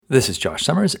This is Josh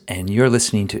Summers, and you're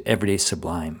listening to Everyday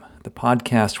Sublime, the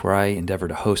podcast where I endeavor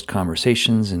to host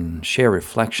conversations and share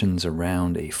reflections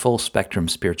around a full spectrum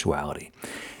spirituality.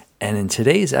 And in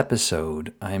today's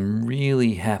episode, I'm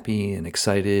really happy and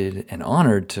excited and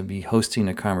honored to be hosting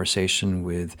a conversation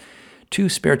with two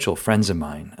spiritual friends of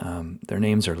mine. Their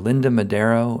names are Linda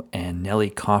Madero and Nellie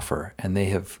Coffer, and they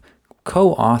have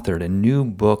co-authored a new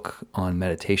book on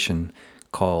meditation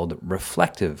called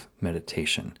Reflective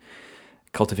Meditation: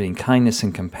 Cultivating Kindness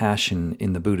and Compassion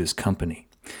in the Buddha's Company.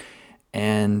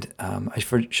 And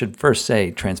should first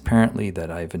say transparently that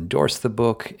I've endorsed the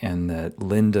book and that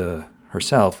Linda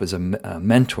herself is a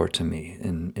mentor to me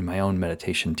in my own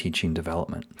meditation teaching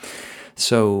development.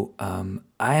 So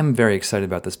I am very excited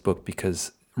about this book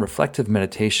because reflective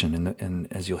meditation,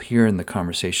 and as you'll hear in the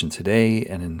conversation today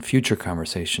and in future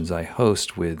conversations I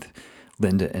host with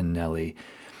Linda and Nellie,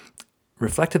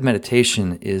 reflective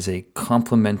meditation is a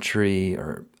complementary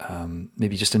or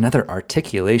maybe just another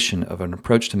articulation of an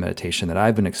approach to meditation that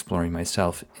I've been exploring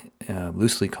myself,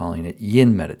 loosely calling it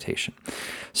yin meditation.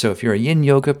 So if you're a yin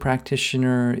yoga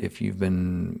practitioner, if you've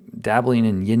been dabbling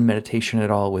in yin meditation at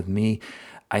all with me,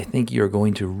 I think you're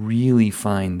going to really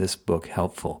find this book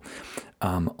helpful.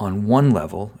 On one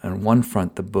level, on one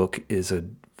front, the book is a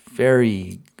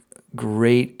very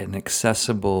great and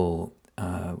accessible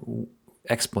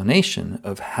explanation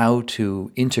of how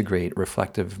to integrate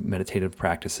reflective meditative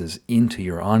practices into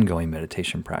your ongoing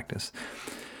meditation practice.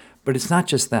 But it's not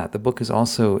just that. The book is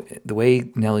also, the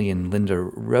way Nellie and Linda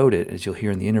wrote it, as you'll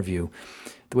hear in the interview,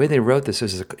 the way they wrote this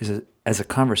is as a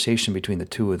conversation between the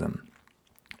two of them.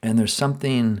 And there's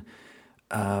something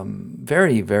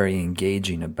very, very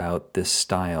engaging about this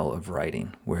style of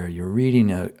writing, where you're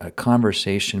reading a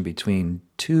conversation between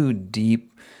two deep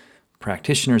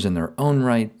practitioners in their own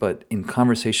right, but in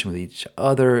conversation with each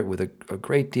other, with a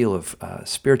great deal of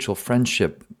spiritual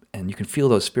friendship, and you can feel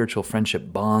those spiritual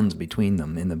friendship bonds between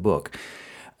them in the book.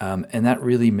 And that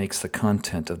really makes the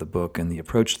content of the book and the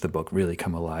approach to the book really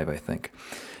come alive, I think.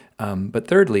 But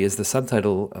thirdly, as the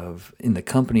subtitle of In the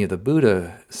Company of the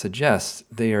Buddha suggests,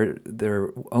 their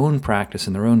own practice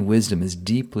and their own wisdom is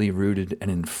deeply rooted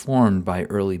and informed by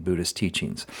early Buddhist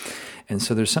teachings. And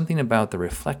so there's something about the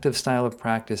reflective style of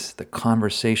practice, the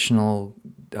conversational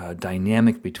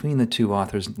dynamic between the two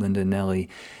authors, Linda and Nellie,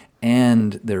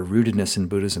 and their rootedness in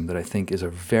Buddhism that I think is a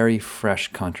very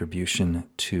fresh contribution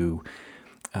to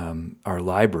our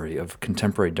library of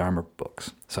contemporary Dharma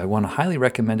books. So I want to highly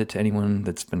recommend it to anyone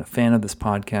that's been a fan of this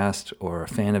podcast or a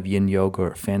fan of yin yoga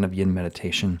or a fan of yin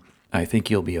meditation. I think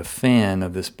you'll be a fan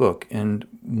of this book. And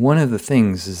one of the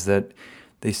things is that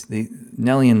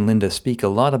Nellie and Linda speak a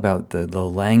lot about the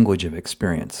language of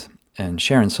experience. And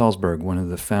Sharon Salzberg, one of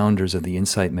the founders of the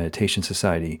Insight Meditation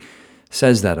Society,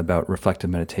 says that about reflective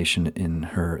meditation in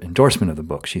her endorsement of the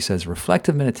book. She says,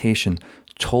 reflective meditation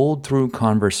told through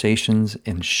conversations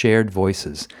and shared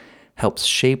voices helps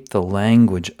shape the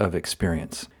language of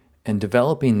experience. And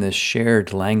developing this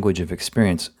shared language of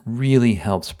experience really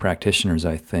helps practitioners,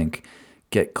 I think,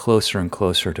 get closer and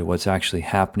closer to what's actually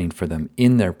happening for them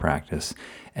in their practice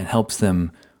and helps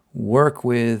them work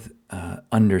with,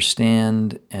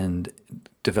 understand, and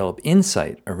develop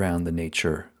insight around the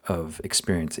nature of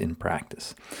experience in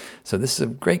practice. So this is a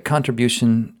great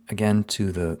contribution, again,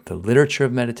 to the literature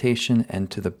of meditation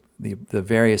and to the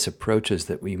various approaches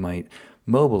that we might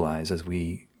mobilize as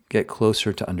we get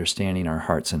closer to understanding our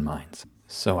hearts and minds.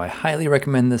 So I highly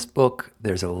recommend this book.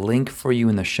 There's a link for you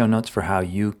in the show notes for how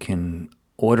you can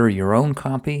order your own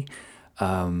copy.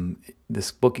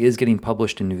 This book is getting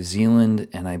published in New Zealand,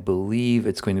 and I believe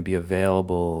it's going to be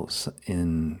available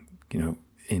in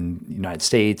United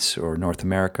States or North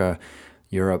America,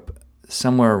 Europe,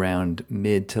 somewhere around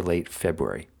mid to late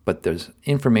February. But there's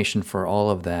information for all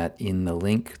of that in the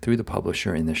link through the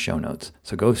publisher in the show notes.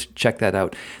 So go check that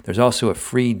out. There's also a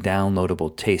free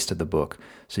downloadable taste of the book,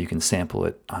 so you can sample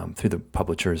it through the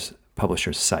publisher's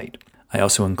site. I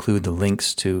also include the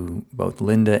links to both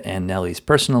Linda and Nellie's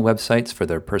personal websites for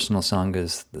their personal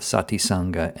sanghas, the Sati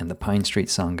Sangha and the Pine Street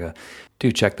Sangha. Do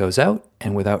check those out.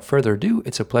 And without further ado,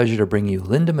 it's a pleasure to bring you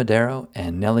Linda Madero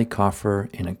and Nellie Coffer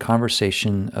in a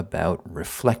conversation about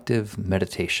reflective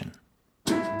meditation.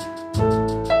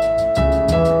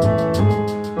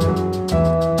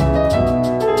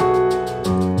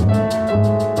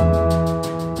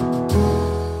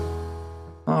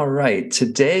 All right.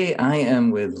 Today I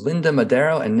am with Linda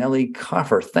Madero and Nellie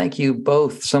Coffer. Thank you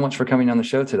both so much for coming on the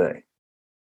show today.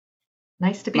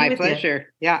 Nice to be with you. My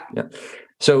pleasure. Yeah.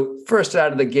 So first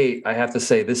out of the gate, I have to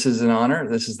say this is an honor.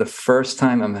 This is the first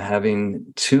time I'm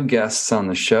having two guests on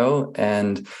the show.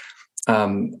 And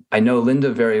I know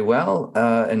Linda very well,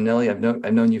 and Nellie, I've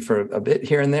known you for a bit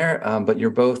here and there, but you're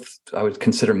both, I would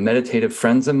consider, meditative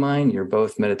friends of mine. You're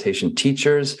both meditation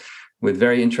teachers with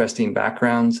very interesting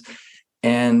backgrounds.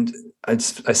 And I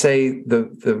say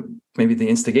maybe the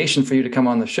instigation for you to come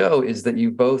on the show is that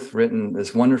you've both written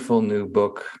this wonderful new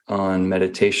book on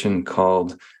meditation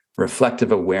called Reflective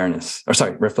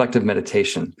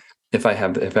Meditation, if I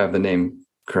have the name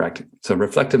correct. So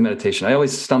Reflective Meditation. I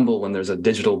always stumble when there's a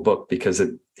digital book because I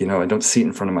don't see it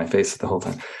in front of my face the whole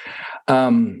time.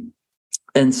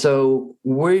 And so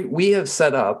we have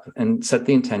set the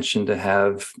intention to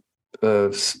have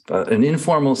an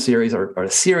informal series or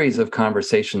a series of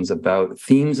conversations about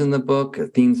themes in the book,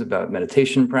 themes about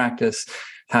meditation practice,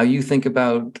 how you think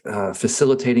about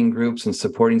facilitating groups and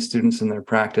supporting students in their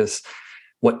practice,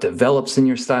 what develops in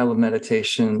your style of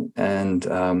meditation, and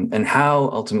how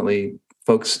ultimately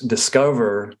folks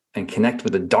discover and connect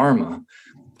with the Dharma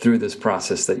through this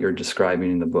process that you're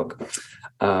describing in the book.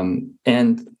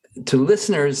 And to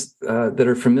listeners that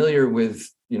are familiar with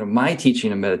my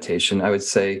teaching of meditation, I would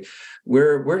say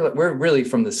we're really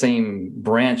from the same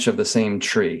branch of the same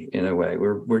tree in a way.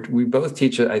 We both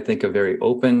teach, I think, a very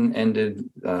open-ended,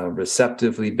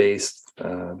 receptively based,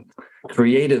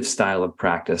 creative style of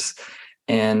practice,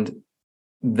 and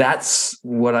that's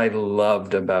what I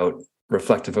loved about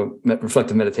Reflective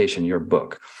Meditation, your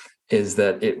book, is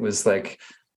that it was like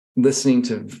listening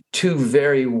to two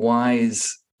very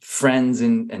wise friends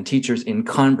and teachers in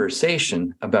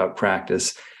conversation about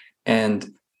practice, and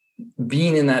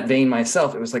being in that vein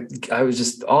myself, it was like I was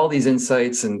just all these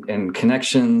insights and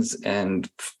connections and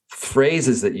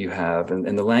phrases that you have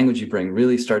and the language you bring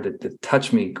really started to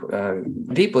touch me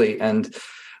deeply. And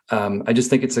I just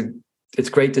think it's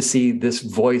great to see this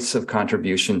voice of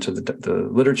contribution to the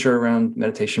literature around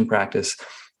meditation practice.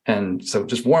 And so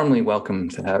just warmly welcome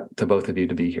to both of you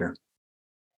to be here.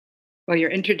 Well,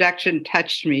 your introduction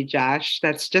touched me, Josh.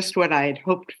 That's just what I had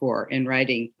hoped for in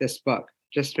writing this book,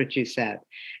 just what you said,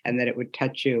 and that it would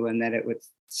touch you and that it would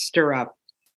stir up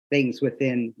things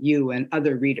within you and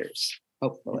other readers,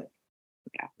 hopefully.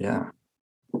 Yeah.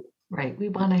 Right. We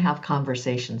want to have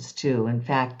conversations too. In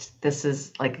fact, this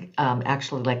is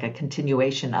actually like a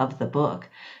continuation of the book,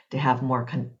 to have more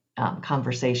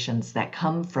conversations that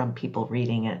come from people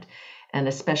reading it, and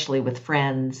especially with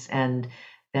friends, and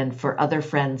then for other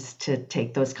friends to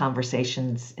take those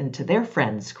conversations into their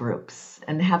friends' groups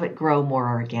and have it grow more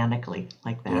organically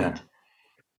like that. Yeah.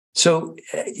 So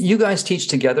you guys teach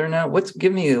together now.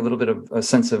 Give me a little bit of a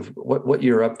sense of what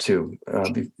you're up to.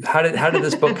 How did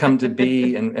this book come to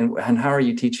be, and how are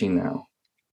you teaching now?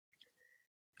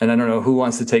 And I don't know who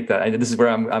wants to take that. This is where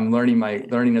I'm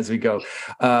learning as we go.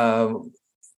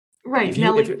 Right,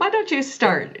 Nellie, why don't you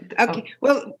start? Okay.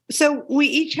 Well, so we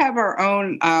each have our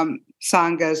own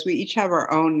sanghas. We each have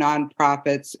our own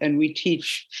nonprofits, and we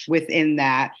teach within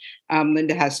that.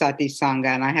 Linda has Sati Sangha,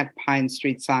 and I have Pine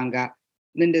Street Sangha.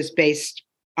 Linda's based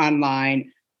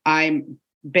online. I'm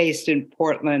based in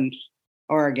Portland,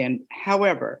 Oregon.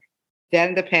 However,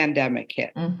 then the pandemic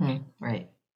hit. Mm-hmm, right.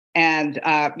 And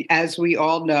as we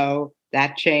all know,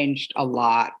 that changed a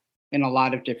lot in a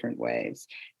lot of different ways.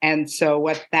 And so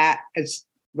what that is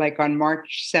like on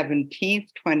March 17th,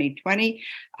 2020,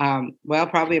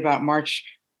 probably about March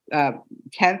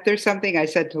 10th or something, I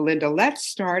said to Linda, let's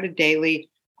start a daily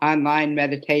online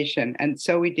meditation. And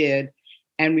so we did.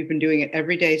 And we've been doing it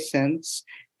every day since.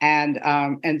 And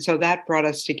so that brought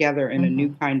us together in a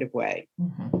new kind of way.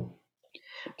 Mm-hmm.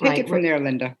 Take it from there,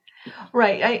 Linda.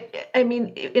 Right. I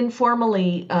mean,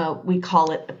 informally, we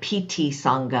call it a PT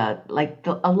Sangha.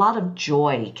 A lot of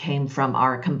joy came from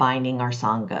our combining our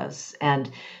Sanghas.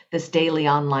 And this daily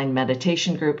online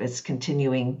meditation group is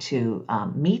continuing to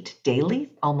meet daily,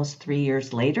 almost 3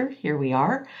 years later. Here we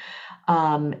are.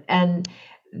 And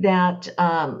that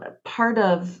part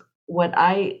of what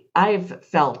I've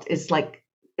felt is like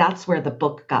that's where the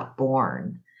book got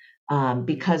born,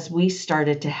 because we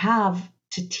started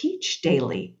to teach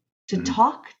daily, to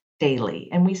talk daily,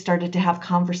 and we started to have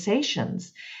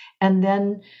conversations. And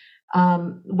then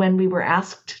when we were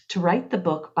asked to write the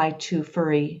book by Two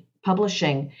Furry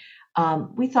Publishing,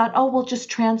 we thought, we'll just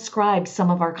transcribe some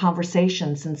of our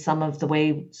conversations and some of the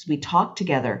ways we talk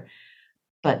together.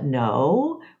 But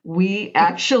no, we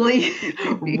actually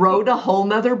wrote a whole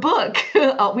nother book.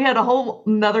 We had a whole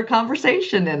nother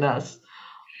conversation in us.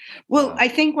 Well, I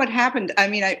think what happened, I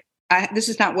mean, this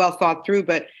is not well thought through,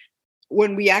 but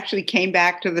when we actually came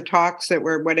back to the talks that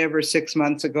were 6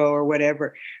 months ago or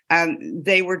whatever,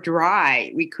 they were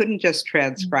dry. We couldn't just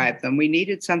transcribe them. We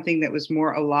needed something that was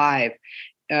more alive,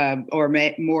 or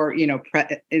more, in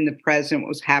the present, what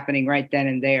was happening right then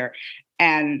and there.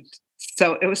 And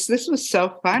So this was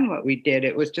so fun what we did.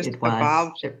 It was just It was.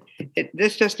 evolved.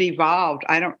 This just evolved.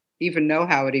 I don't even know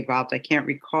how it evolved. I can't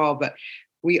recall, but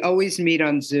we always meet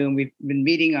on Zoom. We've been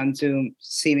meeting on Zoom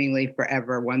seemingly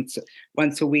forever, once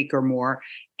a week or more.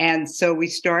 And so we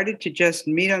started to just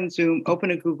meet on Zoom,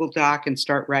 open a Google Doc, and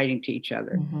start writing to each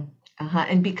other. Mm-hmm.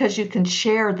 And because you can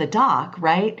share the doc,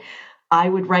 right? I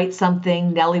would write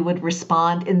something, Nellie would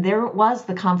respond, and there it was.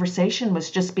 The conversation was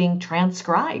just being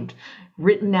transcribed,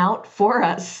 written out for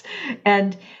us.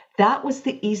 And that was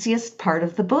the easiest part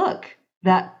of the book,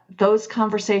 that those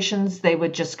conversations, they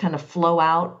would just kind of flow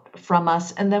out from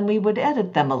us, and then we would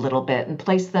edit them a little bit and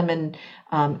place them in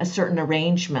a certain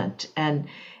arrangement. And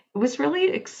it was really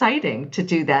exciting to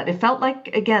do that. It felt like,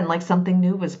 again, like something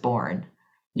new was born.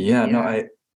 Yeah. No,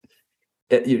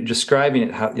 you're describing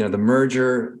it, how, the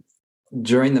merger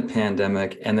during the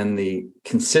pandemic, and then the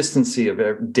consistency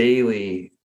of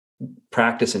daily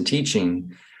practice and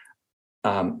teaching,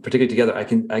 particularly together. I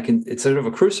can, it's sort of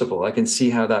a crucible. I can see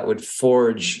how that would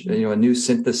forge, a new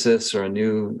synthesis or a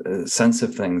new sense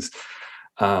of things.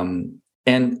 And,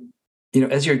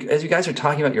 as you guys are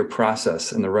talking about your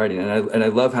process and the writing, and I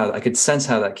love how I could sense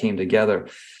how that came together.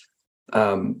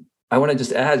 I want to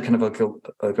just add kind of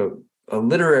like a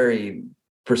literary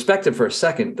perspective for a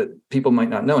second that people might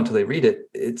not know until they read it.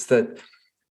 It's that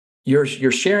you're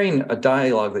sharing a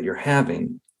dialogue that you're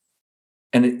having,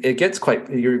 and it gets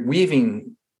you're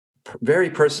weaving very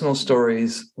personal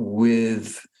stories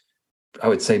with, I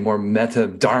would say, more meta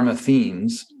Dharma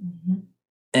themes. Mm-hmm.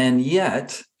 And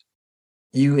yet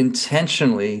you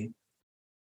intentionally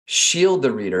shield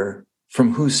the reader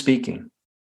from who's speaking.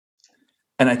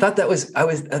 And I thought that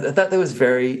was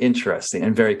very interesting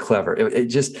and very clever. It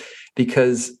just,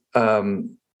 because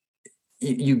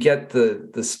you get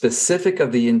the specific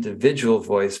of the individual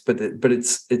voice, but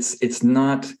it's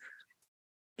not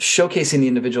showcasing the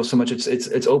individual so much.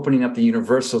 It's opening up the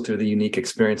universal through the unique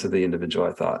experience of the individual,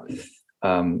 I thought.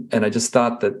 And I just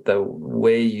thought that the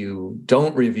way you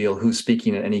don't reveal who's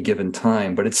speaking at any given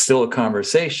time, but it's still a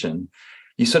conversation,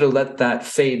 you sort of let that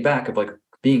fade back of like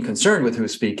being concerned with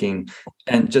who's speaking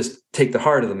and just take the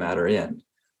heart of the matter in.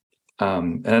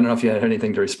 And I don't know if you had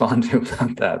anything to respond to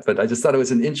about that, but I just thought it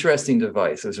was an interesting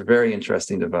device. It was a very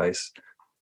interesting device.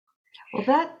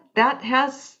 Well, that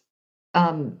has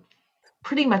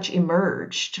pretty much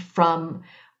emerged from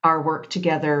our work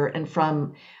together and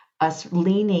from us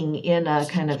leaning in a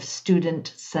kind of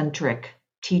student-centric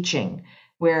teaching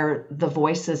where the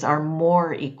voices are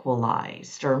more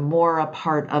equalized or more a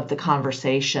part of the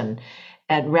conversation,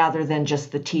 and rather than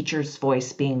just the teacher's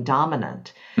voice being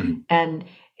dominant. Mm-hmm. And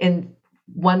in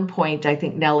one point, I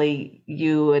think, Nellie,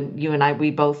 you and I, we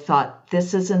both thought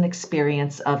this is an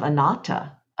experience of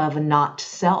anatta, of a not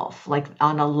self, like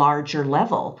on a larger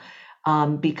level,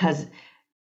 because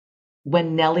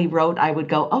when Nellie wrote, I would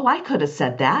go, "Oh, I could have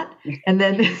said that," and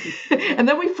then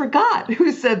we forgot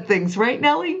who said things, right,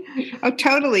 Nellie? Oh,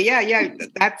 totally, yeah.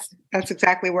 That's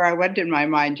exactly where I went in my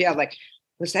mind. Yeah, like,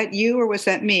 was that you or was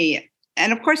that me?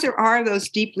 And of course, there are those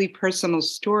deeply personal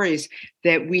stories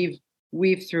that weave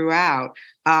throughout,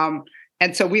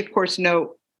 and so we of course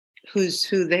know who's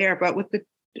who there. But with the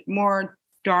more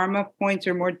Dharma points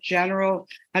or more general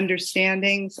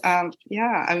understandings,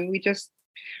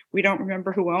 we don't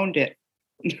remember who owned it.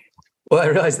 Well, I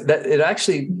realized that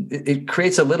it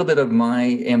creates a little bit of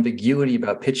my ambiguity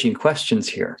about pitching questions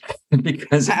here,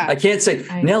 because I can't say,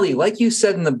 Nellie, like you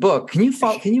said in the book, can we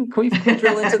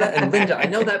drill into that? And Linda, I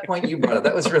know that point you brought up,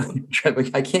 that was really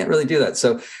tricky. I can't really do that.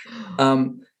 So,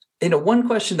 one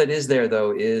question that is there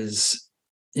though is,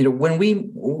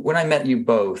 when I met you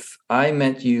both, I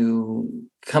met you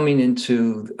coming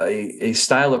into a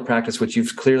style of practice which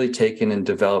you've clearly taken and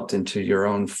developed into your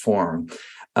own form.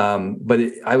 But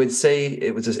I would say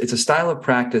it's a style of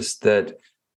practice that,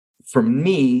 for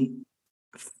me,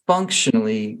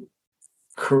 functionally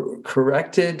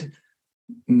corrected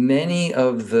many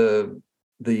of the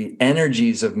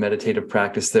energies of meditative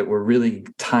practice that were really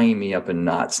tying me up in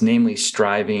knots, namely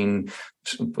striving,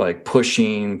 like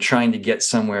pushing, trying to get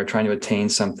somewhere, trying to attain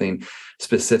something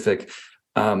specific.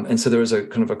 And so there was a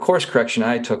kind of a course correction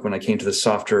I took when I came to the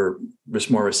softer,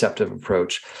 more receptive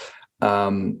approach.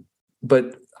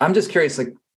 But I'm just curious,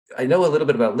 like, I know a little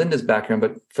bit about Linda's background,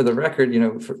 but for the record,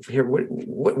 for here,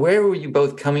 where were you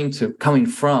both coming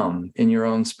from in your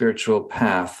own spiritual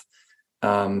path?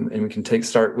 And we can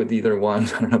start with either one.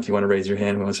 I don't know if you want to raise your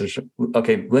hand.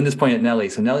 Okay, Linda's pointing at Nellie,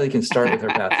 so Nellie can start with her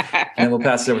path, and then we'll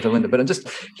pass it over to Linda. But I'm just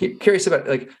curious about,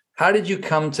 like, how did you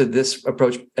come to this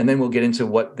approach, and then we'll get into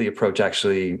what the approach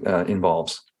actually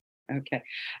involves. Okay.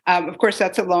 Of course,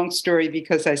 that's a long story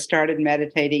because I started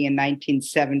meditating in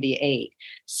 1978.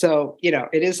 So,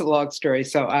 it is a long story.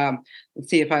 So let's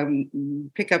see if I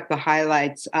can pick up the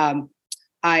highlights.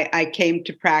 I came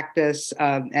to practice,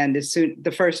 and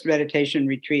the first meditation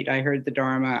retreat, I heard the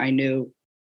Dharma. I knew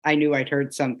I'd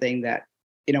heard something that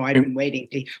I'd been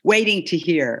waiting to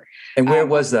hear. And where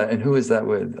was that? And who is that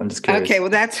with? I'm just curious. Okay, well,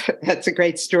 that's a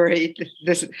great story.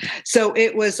 So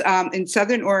it was in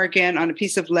Southern Oregon on a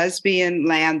piece of lesbian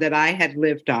land that I had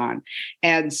lived on.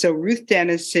 And so Ruth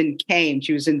Denison came.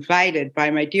 She was invited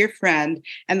by my dear friend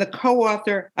and the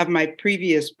co-author of my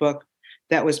previous book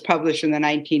that was published in the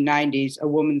 1990s, A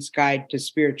Woman's Guide to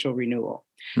Spiritual Renewal.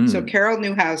 So Carol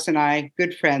Newhouse and I,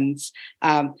 good friends,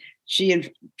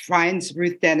 she finds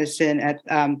Ruth Denison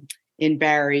in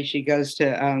Barrie. She goes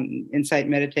to Insight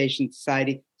Meditation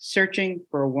Society, searching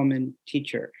for a woman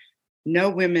teacher. No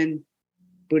women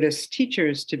Buddhist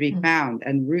teachers to be found,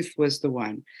 and Ruth was the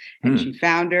one. And she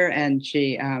found her, and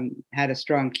she had a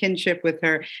strong kinship with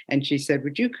her. And she said,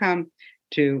 "Would you come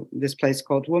to this place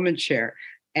called Woman Share?"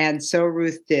 And so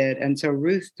Ruth did. And so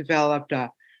Ruth developed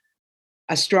a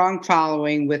strong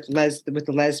following with the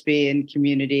lesbian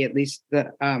community, at least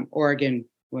the Oregon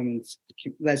women's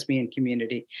lesbian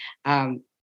community. And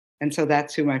so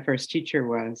that's who my first teacher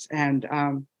was. And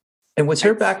what's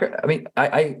her background? I mean,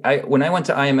 I when I went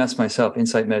to IMS myself,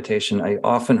 Insight Meditation, I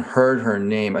often heard her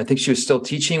name. I think she was still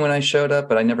teaching when I showed up,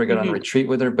 but I never got on a retreat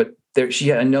with her. But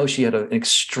I know she had an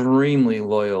extremely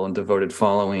loyal and devoted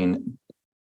following.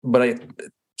 But I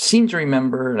seem to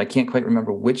remember, and I can't quite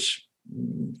remember which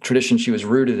tradition she was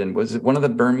rooted in. Was it one of the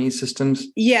Burmese systems?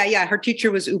 Yeah. Her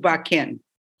teacher was U Ba Khin.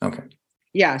 Okay.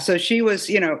 Yeah. So she was,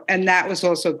 and that was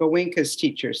also Goenka's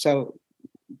teacher. So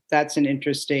that's an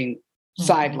interesting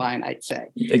sideline, I'd say.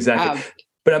 Exactly.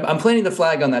 But I'm planting the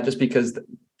flag on that just because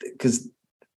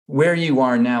where you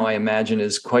are now, I imagine,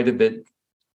 is quite a bit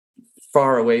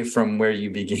far away from where you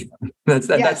began. That's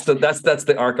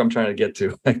the arc I'm trying to get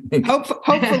to. I think.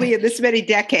 Hopefully, in this many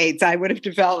decades, I would have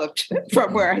developed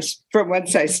from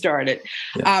whence I started.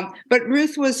 Yeah. But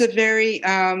Ruth was a very,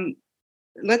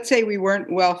 let's say, we weren't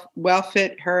well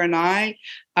fit. Her and I.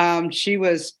 She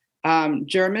was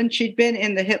German. She'd been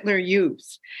in the Hitler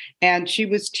Youth, and she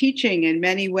was teaching in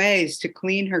many ways to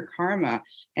clean her karma.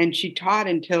 And she taught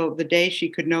until the day she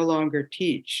could no longer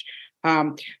teach.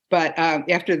 But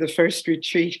after the first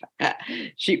retreat,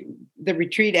 the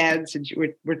retreat ends, and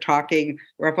we're talking.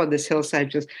 We're up on this hillside.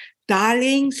 Just,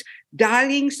 darlings,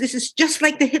 this is just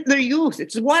like the Hitler Youth.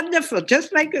 It's wonderful,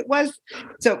 just like it was.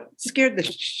 So scared the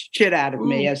shit out of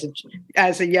me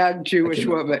as a young Jewish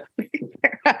woman.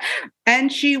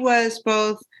 And she was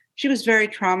a very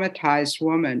traumatized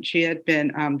woman. She had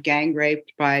been gang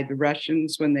raped by the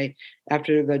Russians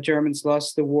after the Germans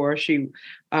lost the war.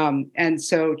 And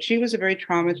so she was a very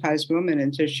traumatized woman.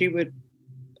 And so she would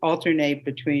alternate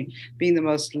between being the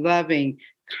most loving,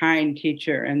 kind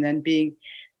teacher and then being,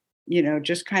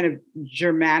 just kind of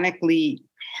Germanically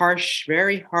harsh,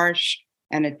 very harsh,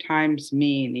 and at times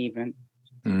mean even.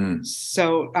 Mm.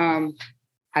 So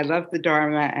I loved the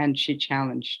Dharma, and she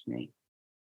challenged me.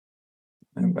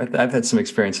 I've had some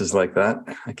experiences like that.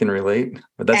 I can relate,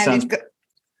 but that sounds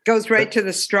goes right to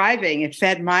the striving. It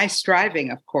fed my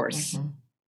striving, of course. Mm-hmm.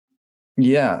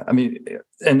 Yeah, I mean,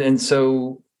 and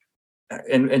so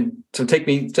take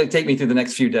me through the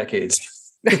next few decades.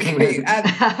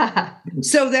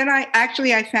 So then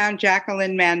I found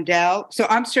Jacqueline Mandel. So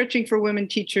I'm searching for women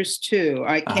teachers too.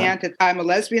 I can't. I'm a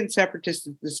lesbian separatist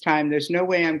at this time. There's no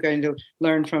way I'm going to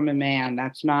learn from a man.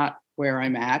 That's not where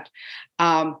I'm at.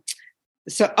 Let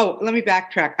me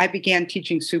backtrack. I began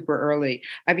teaching super early.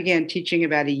 I began teaching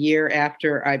about a year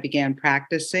after I began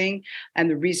practicing.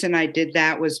 And the reason I did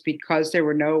that was because there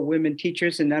were no women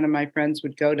teachers and none of my friends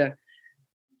would go to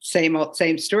same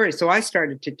story. So I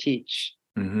started to teach.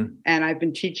 Mm-hmm. And I've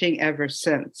been teaching ever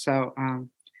since. So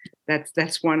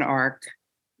that's one arc.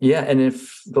 Yeah. And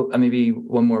if maybe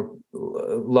one more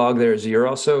log there is you're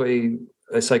also a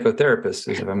psychotherapist.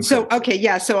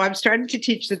 So I'm starting to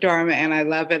teach the Dharma, and I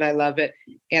love it.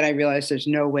 And I realize there's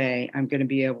no way I'm going to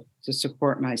be able to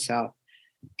support myself.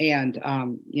 And,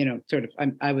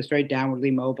 I was very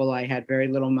downwardly mobile. I had very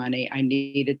little money. I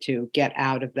needed to get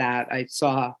out of that. I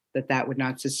saw that would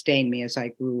not sustain me as I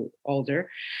grew older.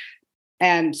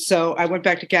 And so I went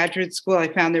back to graduate school.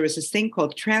 I found there was this thing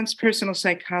called transpersonal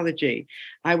psychology.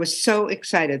 I was so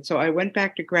excited. So I went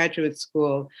back to graduate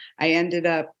school.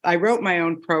 I wrote my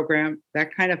own program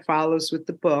that kind of follows with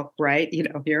the book, right?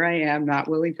 Here I am, not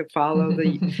willing to follow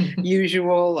the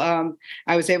usual.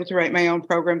 I was able to write my own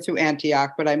program through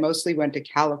Antioch, but I mostly went to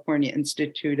California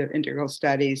Institute of Integral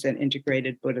Studies and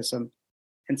Integrated Buddhism.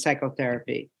 in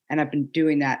psychotherapy. And I've been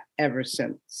doing that ever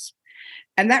since.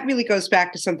 And that really goes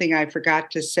back to something I forgot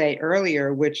to say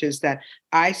earlier, which is that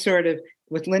I sort of,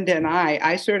 with Linda and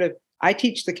I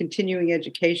teach the continuing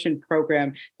education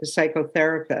program to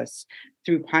psychotherapists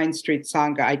through Pine Street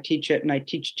Sangha. I teach it, and I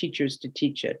teach teachers to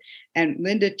teach it. And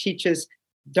Linda teaches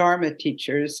Dharma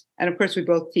teachers. And of course, we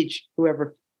both teach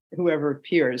whoever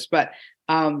appears. But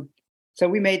so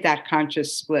we made that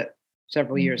conscious split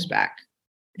several years back.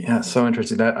 Yeah, so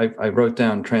interesting. I wrote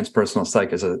down transpersonal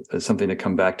psych as something to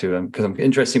come back to, because I'm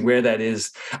interested where that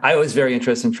is. I was very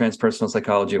interested in transpersonal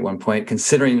psychology at one point,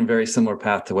 considering a very similar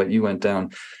path to what you went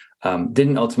down.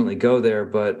 Didn't ultimately go there,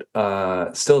 but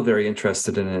still very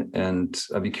interested in it. And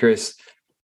I'd be curious.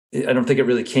 I don't think it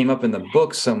really came up in the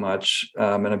book so much,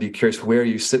 and I'd be curious where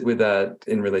you sit with that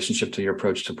in relationship to your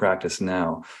approach to practice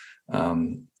now.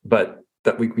 But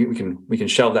that we can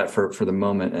shelve that for the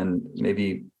moment and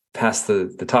maybe pass the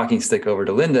talking stick over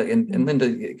to Linda. And Linda,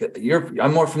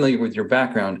 I'm more familiar with your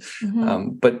background,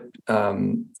 but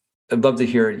I'd love to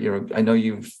hear. I know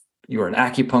you were an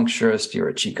acupuncturist, you're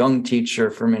a qigong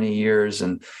teacher for many years,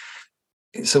 and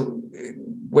so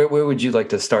where would you like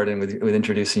to start in with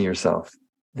introducing yourself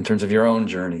in terms of your own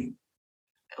journey?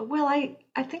 Well, I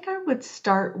think I would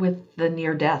start with the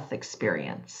near-death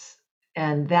experience,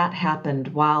 and that happened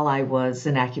while I was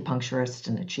an acupuncturist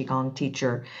and a qigong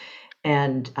teacher.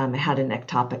 And had an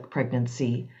ectopic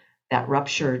pregnancy that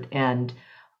ruptured and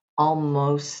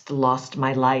almost lost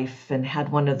my life, and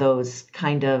had one of those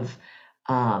kind of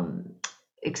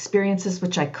experiences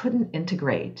which I couldn't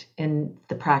integrate in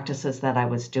the practices that I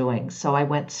was doing. So I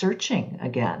went searching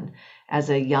again as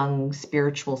a young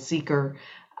spiritual seeker.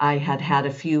 I had had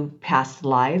a few past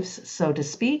lives, so to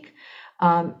speak.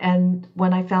 And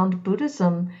when I found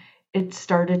Buddhism, it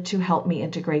started to help me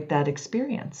integrate that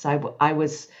experience. I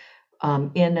was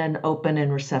in an open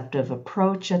and receptive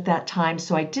approach at that time.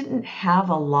 So I didn't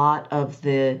have a lot of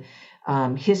the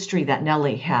history that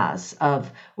Nellie has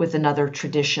with another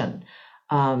tradition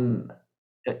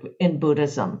in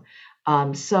Buddhism.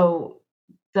 So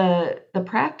the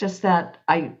practice that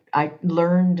I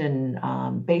learned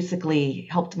and basically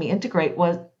helped me integrate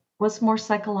was more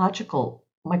psychologically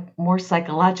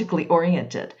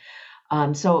oriented.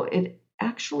 So it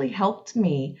actually helped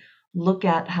me look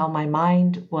at how my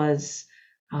mind was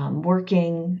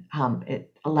working.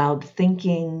 It allowed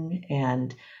thinking,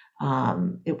 and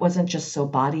it wasn't just so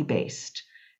body-based.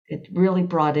 It really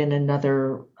brought in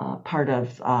another part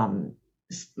of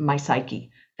my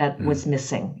psyche that was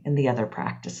missing in the other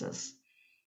practices.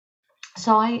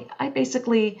 So I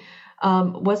basically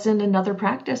was in another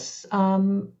practice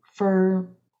for,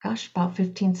 about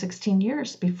 15, 16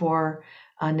 years before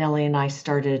Nellie and I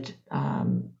started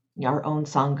our own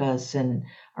sanghas and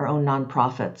our own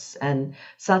nonprofits. And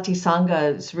Sati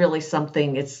Sangha is really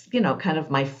something, it's, kind of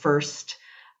my first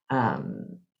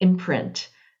imprint.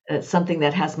 It's something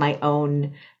that has my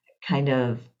own kind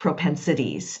of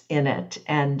propensities in it.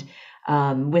 And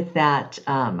with that,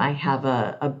 I have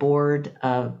a board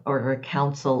or a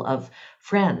council of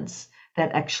friends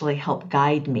that actually help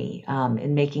guide me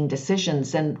in making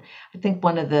decisions. And I think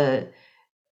one of the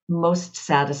most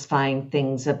satisfying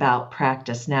things about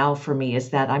practice now for me is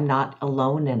that I'm not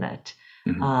alone in it,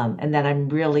 and that I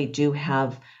really do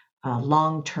have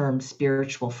long-term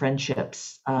spiritual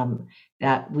friendships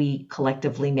that we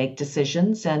collectively make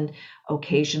decisions, and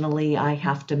occasionally I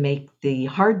have to make the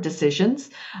hard decisions,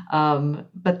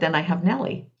 but then I have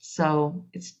Nellie. So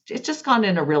it's just gone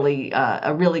in a really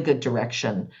good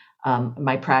direction,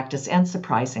 my practice, and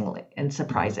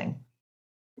surprising.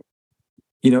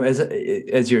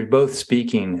 As you're both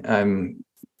speaking, I'm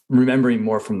remembering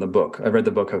more from the book. I read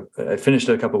the book. I finished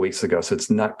it a couple of weeks ago, so it's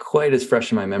not quite as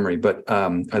fresh in my memory, but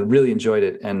I really enjoyed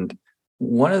it. And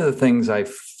one of the things I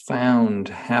found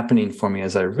happening for me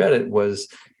as I read it was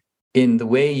in the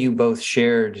way you both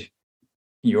shared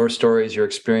your stories, your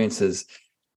experiences.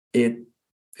 In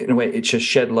a way, it just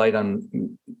shed light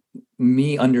on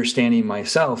me understanding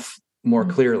myself more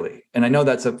clearly. And I know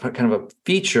that's a kind of a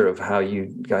feature of how you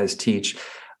guys teach.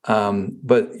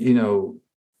 But,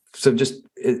 so just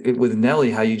with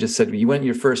Nellie, how you just said you went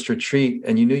your first retreat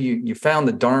and you knew you found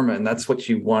the Dharma and that's what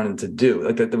you wanted to do.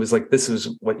 Like that, it was like, this was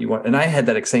what you want. And I had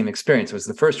that same experience. It was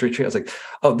the first retreat. I was like,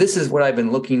 oh, this is what I've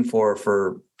been looking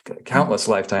for countless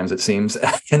lifetimes, it seems.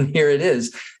 And here it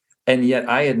is. And yet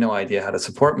I had no idea how to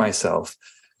support myself.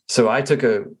 So I took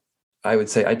the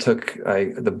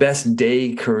best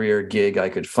day career gig I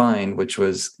could find, which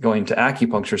was going to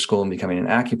acupuncture school and becoming an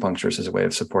acupuncturist as a way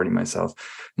of supporting myself.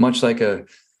 Much like a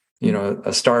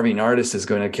starving artist is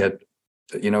going to get,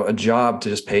 a job to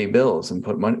just pay bills and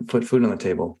put food on the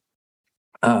table.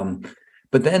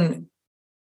 But then,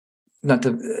 not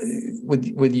to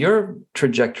with your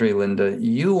trajectory, Linda,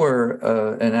 you were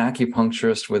an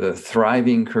acupuncturist with a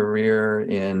thriving career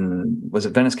in, was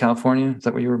it Venice, California? Is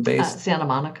that where you were based? Santa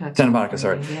Monica. Santa Monica,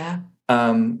 sorry. Yeah.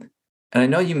 And I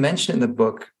know you mentioned in the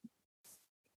book,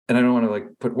 and I don't want to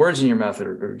like put words in your mouth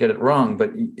or get it wrong,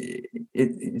 but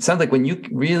it sounds like when you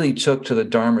really took to the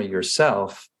Dharma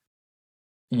yourself,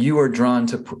 you were drawn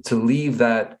to leave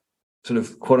that sort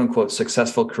of quote unquote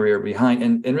successful career behind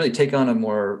and really take on a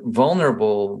more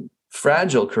vulnerable,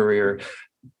 fragile career.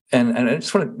 And I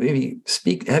just want to maybe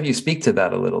have you speak to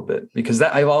that a little bit, because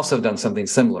that I've also done something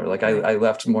similar. Like I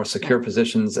left more secure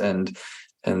positions and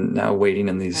now waiting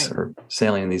in these or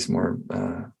sailing in these more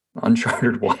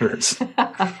uncharted waters.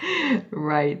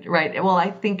 Right. Well, I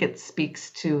think it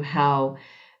speaks to how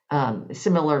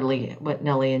similarly what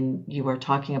Nellie and you were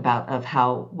talking about, of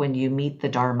how when you meet the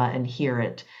Dharma and hear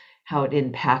it, how it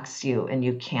impacts you and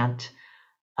you can't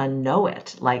unknow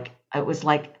it. Like it was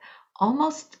like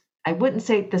almost, I wouldn't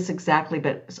say this exactly,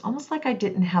 but it was almost like I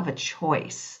didn't have a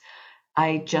choice.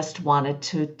 I just wanted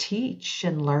to teach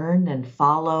and learn and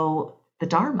follow the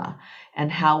Dharma.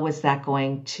 And how was that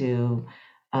going to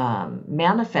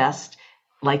manifest?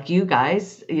 Like you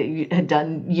guys you had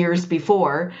done years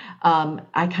before,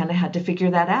 I kind of had to figure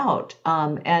that out.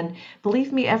 And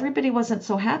believe me, everybody wasn't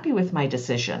so happy with my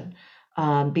decision,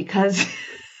 because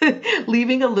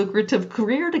leaving a lucrative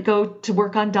career to go to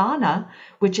work on Dana,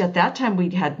 which at that time we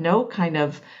had no kind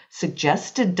of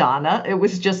suggested Dana. It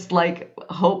was just like,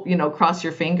 hope, cross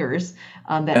your fingers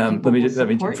that people will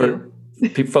support you.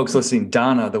 Folks listening,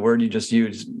 Dana, the word you just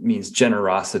used means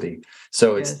generosity.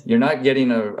 So you're not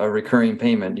getting a recurring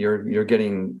payment. You're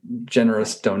getting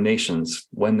generous donations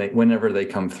whenever they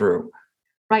come through.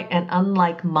 Right. And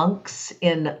unlike monks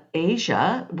in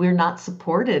Asia, we're not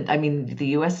supported. I mean, the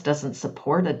US doesn't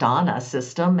support a Dana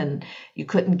system, and you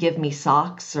couldn't give me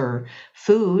socks or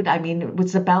food. I mean, it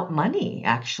was about money,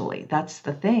 actually. That's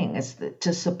the thing, is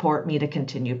to support me to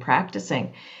continue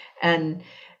practicing. And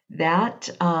that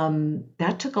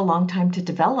took a long time to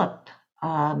develop.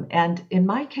 And in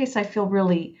my case, I feel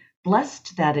really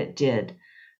blessed that it did.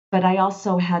 But I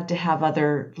also had to have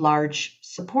other large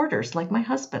supporters, like my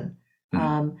husband,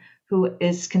 who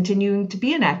is continuing to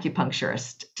be an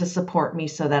acupuncturist to support me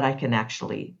so that I can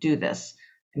actually do this.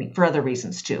 I mean, for other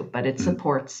reasons too, but it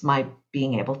supports my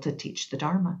being able to teach the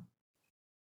Dharma.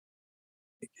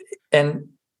 And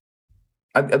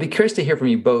I'd be curious to hear from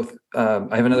you both.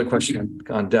 I have another question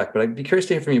on deck, but I'd be curious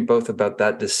to hear from you both about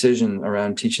that decision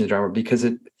around teaching the Dharma, because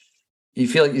you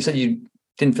feel like you said you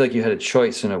didn't feel like you had a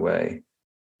choice in a way.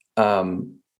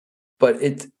 But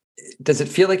does it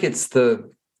feel like it's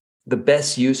the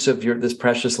best use of this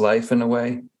precious life in a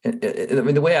way? I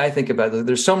mean, the way I think about it,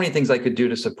 there's so many things I could do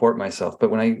to support myself,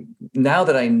 but now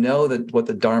that I know that what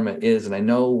the Dharma is, and I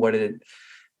know what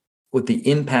the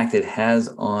impact it has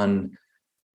on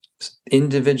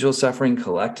individual suffering,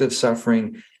 collective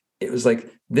suffering, it was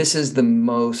like, this is the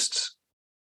most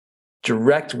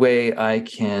direct way I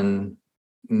can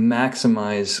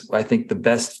maximize, I think, the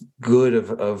best good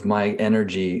of my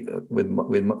energy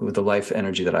with the life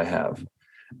energy that I have.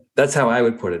 That's how I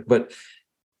would put it. But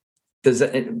does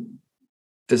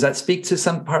that speak to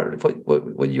some part of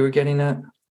what you were getting at?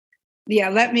 Yeah,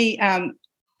 let me.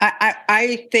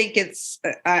 I think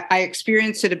I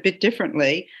experience it a bit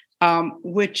differently,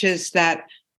 which is that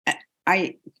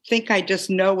I think I just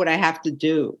know what I have to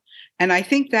do. And I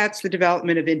think that's the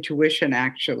development of intuition,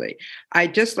 actually. I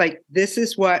just like, this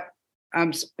is what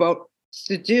I'm supposed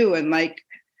to do. And like,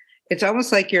 it's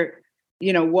almost like you're,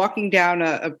 walking down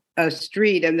a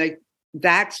street, and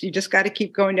you just got to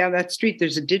keep going down that street.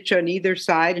 There's a ditch on either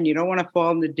side, and you don't want to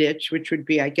fall in the ditch, which would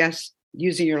be, I guess,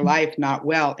 using your life not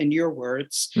well, in your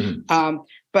words. Mm-hmm.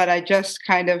 But I just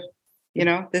kind of,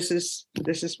 this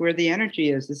is where the energy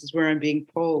is. This is where I'm being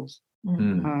pulled.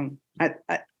 Mm-hmm.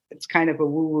 It's kind of a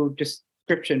woo-woo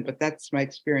description, but that's my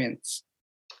experience.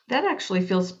 That actually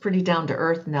feels pretty down to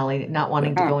earth, Nellie, not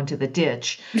wanting to go into the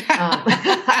ditch.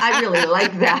 I really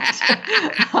like that.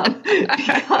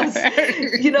 Because,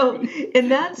 in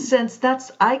that sense,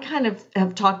 I kind of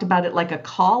have talked about it like a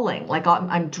calling, like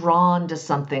I'm drawn to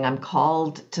something, I'm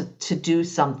called to do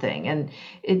something. And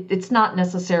it's not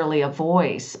necessarily a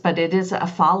voice, but it is a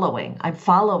following. I'm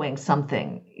following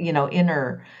something,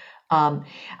 inner.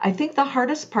 I think the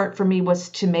hardest part for me was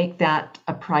to make that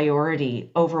a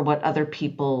priority over what other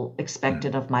people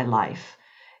expected of my life.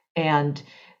 And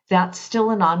that's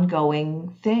still an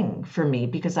ongoing thing for me,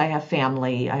 because I have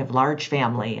family, I have large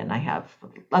family, and I have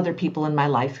other people in my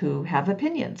life who have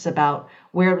opinions about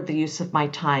where the use of my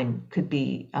time could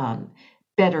be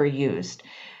better used.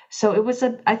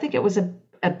 So I think it was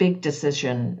a big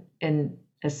decision in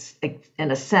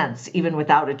a sense, even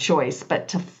without a choice, but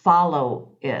to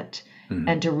follow it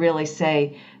and to really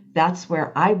say, that's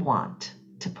where I want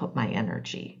to put my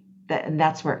energy. And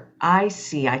that's where I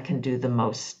see I can do the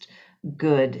most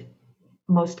good,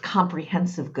 most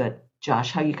comprehensive good.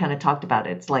 Josh, how you kind of talked about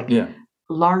it. It's like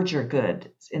larger good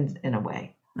in a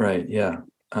way. Right. Yeah.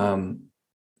 No,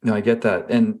 I get that.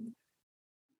 And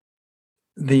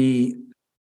there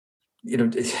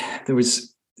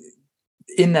was,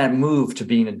 in that move to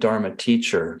being a Dharma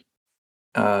teacher,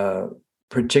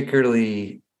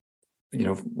 particularly,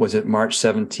 was it March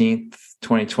 17th,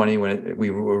 2020, when we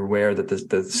were aware that the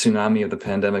tsunami of the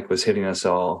pandemic was hitting us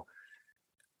all,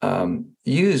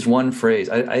 used one phrase.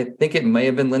 I think it may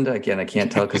have been Linda. Again, I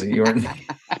can't tell because you weren't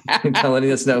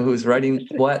telling us know who's writing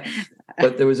what.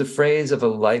 But there was a phrase of a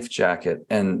life jacket,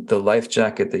 and the life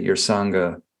jacket that your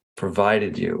Sangha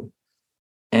provided you.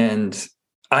 And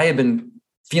I have been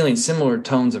feeling similar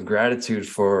tones of gratitude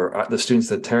for the students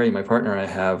that Terry, my partner, and I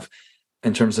have,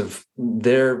 in terms of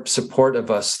their support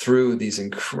of us through these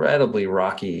incredibly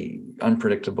rocky,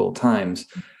 unpredictable times.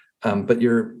 But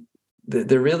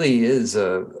there really is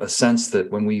a sense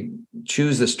that when we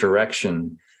choose this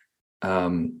direction,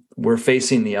 we're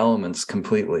facing the elements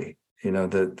completely,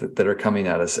 that are coming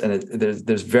at us, and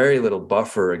there's very little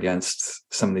buffer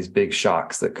against some of these big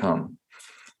shocks that come,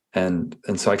 and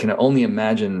so I can only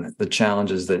imagine the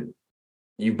challenges that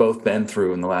you've both been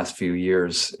through in the last few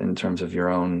years in terms of your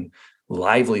own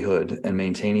livelihood and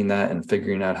maintaining that and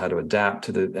figuring out how to adapt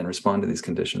to and respond to these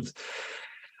conditions.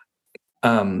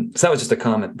 So that was just a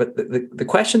comment, but the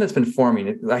question that's been forming,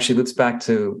 it actually loops back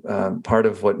to part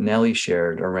of what Nellie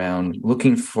shared around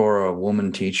looking for a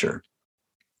woman teacher,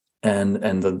 and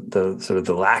the sort of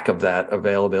the lack of that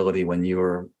availability when you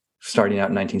were starting out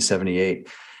in 1978.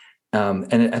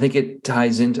 And I think it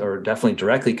ties into, or definitely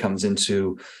directly comes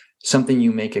into, something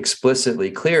you make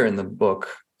explicitly clear in the book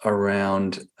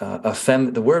around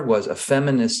the word was a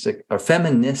feministic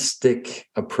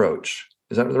approach.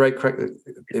 Is that the right correct?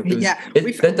 That word took me back.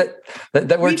 We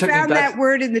found that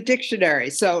word in the dictionary,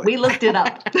 so we looked it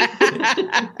up.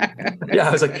 Yeah,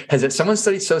 I was like, has someone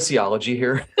studied sociology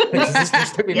here?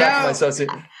 This took me back to my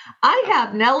sociology. I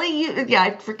have, Nellie.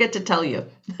 I forget to tell you.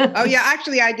 Oh yeah,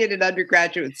 actually, I did in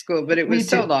undergraduate school, but it was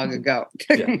so long ago.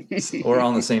 Yeah, we're all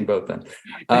in the same boat then.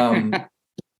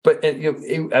 But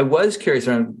I was curious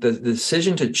around the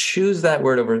decision to choose that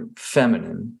word over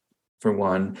feminine, for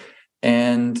one,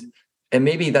 and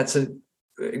maybe that's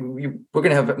we're going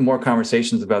to have more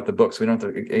conversations about the book, so we don't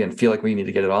have to again feel like we need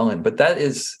to get it all in. But that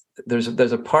is there's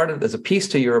a piece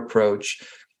to your approach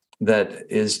that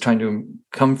is trying to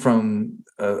come from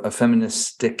a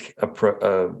feministic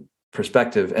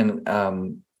perspective, and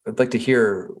I'd like to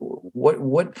hear what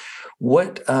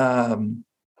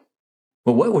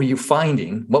were you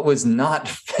finding? What was not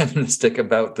feministic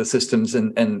about the systems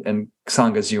and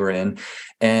sanghas you were in,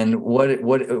 and what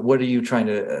are you trying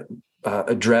to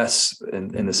address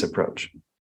in this approach?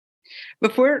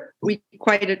 Before I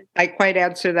quite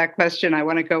answer that question, I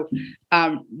want to go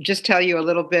just tell you a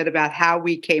little bit about how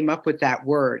we came up with that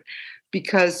word,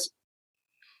 because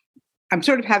I'm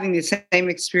sort of having the same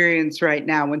experience right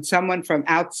now when someone from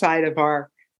outside of our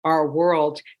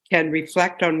world can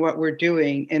reflect on what we're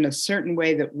doing in a certain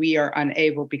way that we are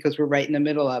unable because we're right in the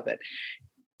middle of it.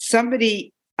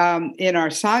 Somebody in our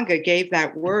Sangha gave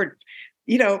that word,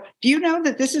 do you know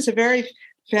that this is a very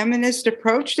feminist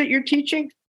approach that you're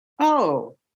teaching?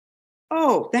 Oh,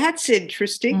 that's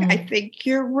interesting. I think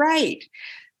you're right.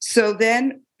 So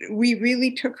then we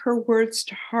really took her words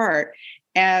to heart,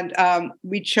 and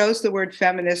we chose the word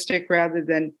feministic rather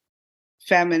than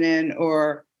feminine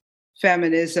or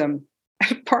feminism,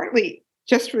 partly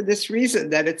just for this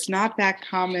reason, that it's not that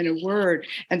common a word.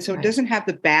 And so it doesn't have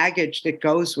the baggage that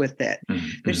goes with it. Mm-hmm.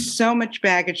 There's so much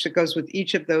baggage that goes with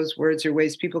each of those words, or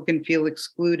ways people can feel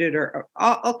excluded, or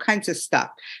all kinds of stuff.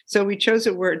 So we chose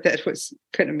a word that was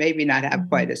going to maybe not have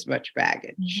quite as much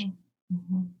baggage.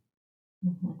 Mm-hmm.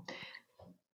 Mm-hmm.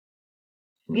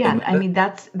 Yeah, I mean,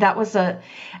 that was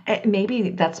maybe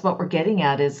that's what we're getting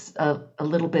at, is a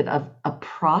little bit of a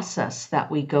process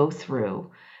that we go through.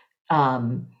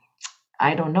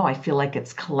 I don't know. I feel like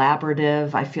it's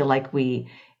collaborative. I feel like we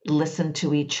listen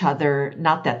to each other.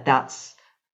 Not that that's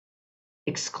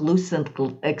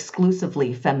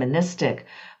exclusively feministic,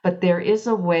 but there is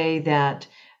a way that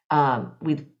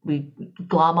we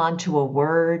glom onto a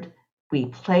word, we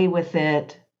play with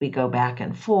it, we go back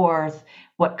and forth.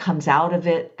 What comes out of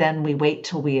it, then we wait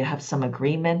till we have some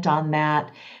agreement on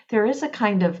that. There is a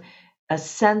kind of a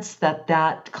sense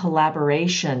that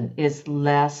collaboration is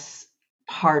less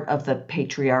part of the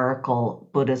patriarchal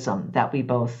Buddhism that we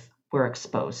both were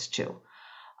exposed to.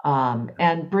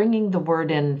 And bringing the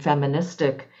word in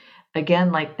feministic,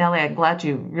 again, like Nellie, I'm glad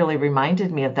you really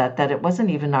reminded me of that it wasn't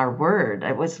even our word.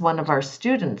 It was one of our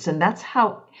students. And that's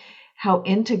how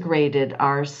integrated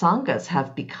our sanghas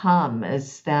have become,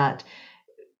 is that,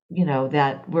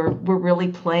 that we're really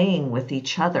playing with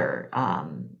each other.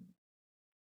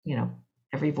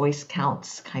 Every voice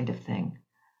counts kind of thing.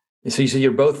 So you said you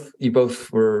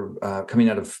both were coming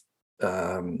out of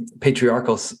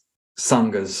patriarchal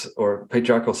sanghas or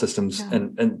patriarchal systems, yeah.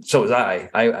 and so was I.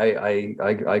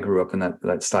 I grew up in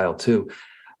that style too,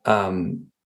 and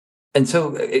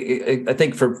so I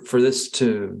think for this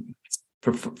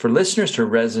for listeners to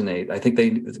resonate, I think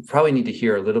they probably need to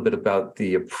hear a little bit about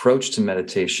the approach to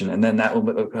meditation, and then that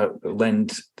will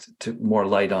lend to more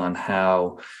light on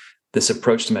how this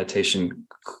approach to meditation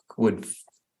could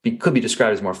be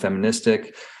described as more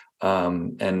feministic,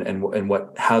 and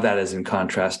how that is in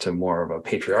contrast to more of a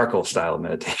patriarchal style of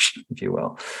meditation, if you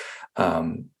will.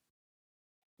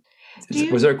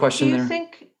 Was there a question there?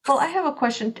 Well, I have a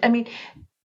question. I mean,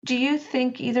 do you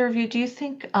think, either of you,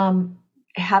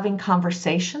 having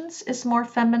conversations is more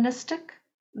feministic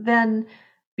than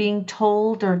being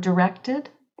told or directed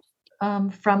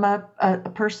from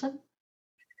a person?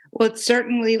 Well, it's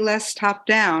certainly less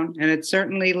top-down, and it's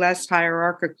certainly less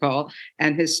hierarchical.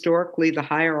 And historically, the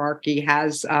hierarchy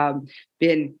has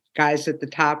been guys at the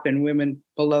top and women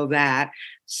below that.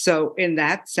 So in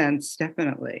that sense,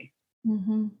 definitely.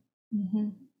 Mm-hmm. Mm-hmm.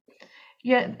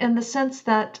 Yeah, in the sense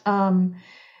that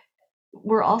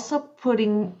we're also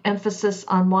putting emphasis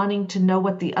on wanting to know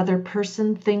what the other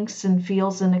person thinks and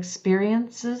feels and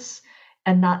experiences,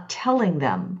 and not telling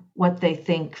them what they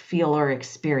think, feel, or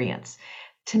experience.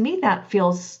 To me, that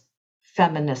feels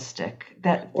feministic.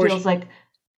 That feels like...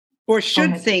 Or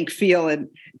should think, feel, and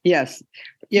yes,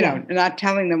 not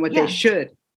telling them what they should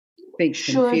think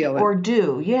and feel. Or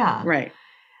do, yeah. Right.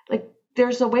 Like,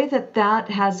 there's a way that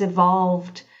has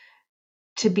evolved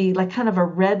to be like kind of a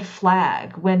red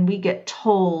flag when we get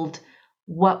told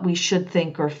what we should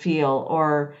think or feel,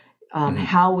 or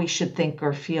how we should think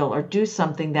or feel, or do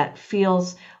something that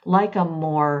feels like a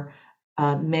more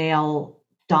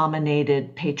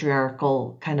male-dominated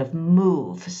patriarchal kind of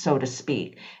move, so to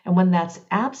speak. And when that's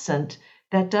absent,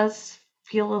 that does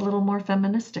feel a little more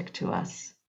feministic to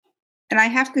us. And I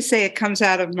have to say, it comes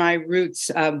out of my roots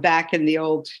back in the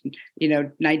old,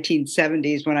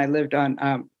 1970s when I lived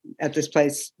on at this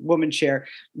place, Womanshare.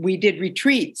 We did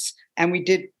retreats, and we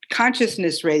did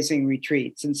consciousness raising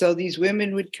retreats. And so these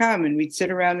women would come, and we'd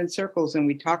sit around in circles, and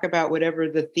we'd talk about whatever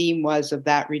the theme was of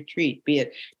that retreat, be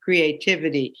it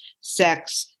creativity,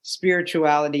 sex,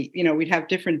 spirituality. We'd have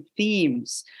different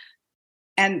themes.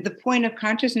 And the point of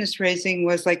consciousness raising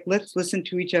was like, let's listen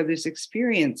to each other's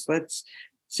experience. Let's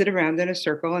sit around in a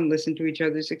circle and listen to each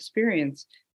other's experience.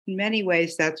 In many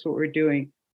ways, that's what we're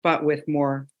doing, but with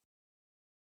more,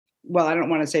 well, I don't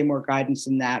want to say more guidance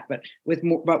than that, but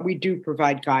we do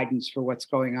provide guidance for what's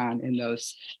going on in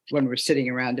those, when we're sitting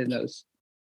around in those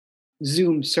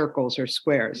Zoom circles or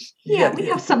squares. Yeah, we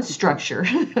have some structure.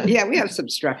 Yeah, we have some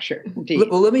structure. Indeed.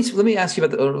 Well, let me ask you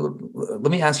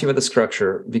about the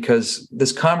structure, because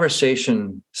this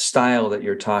conversation style that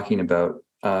you're talking about,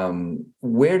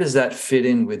 where does that fit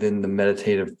in within the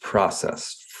meditative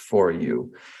process for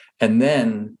you? And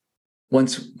then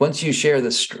once you share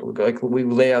this, like we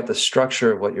lay out the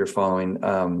structure of what you're following,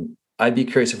 I'd be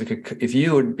curious if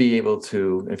you would be able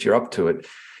to, if you're up to it,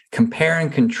 compare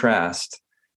and contrast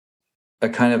a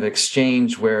kind of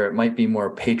exchange where it might be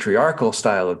more patriarchal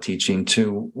style of teaching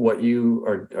to what you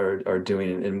are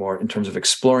doing in more in terms of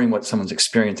exploring what someone's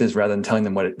experience is, rather than telling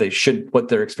them what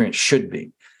their experience should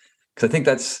be. Because I think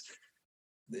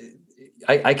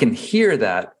I can hear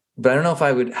that, but I don't know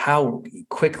how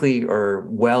quickly or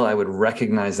well I would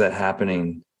recognize that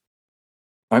happening.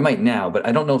 I might now, but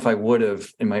I don't know if I would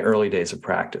have in my early days of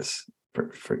practice.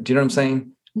 Do you know what I'm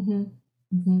saying? Mm-hmm.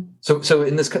 Mm-hmm. So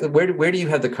in this, where do you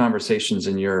have the conversations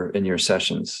in your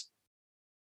sessions?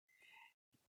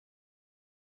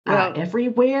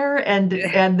 Everywhere, and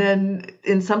then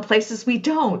in some places we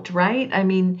don't, right? I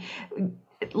mean,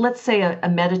 let's say a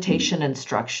meditation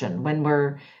instruction, when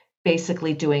we're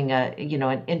basically doing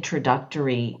an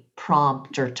introductory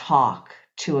prompt or talk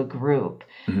to a group.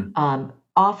 Mm-hmm.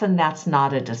 Often that's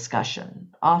not a discussion.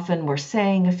 Often we're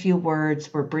saying a few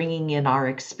words, we're bringing in our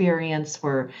experience,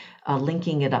 we're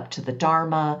linking it up to the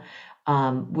Dharma.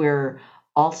 We're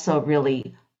also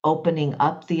really opening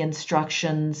up the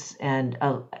instructions and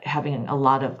having a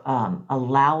lot of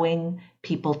allowing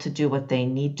people to do what they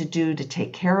need to do to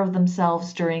take care of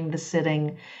themselves during the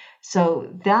sitting.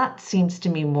 So that seems to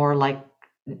me more like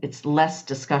it's less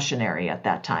discussionary at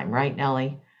that time, right,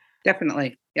 Nellie?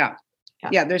 Definitely.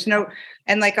 Yeah, there's no,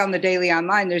 and like on the daily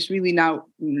online, there's really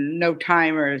no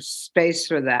time or space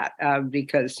for that,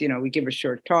 because, we give a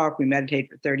short talk, we meditate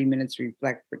for 30 minutes, we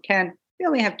reflect for 10. We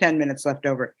only have 10 minutes left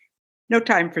over. No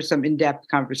time for some in-depth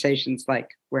conversations like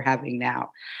we're having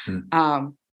now.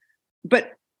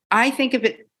 But I think of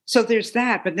it, so there's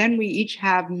that, but then we each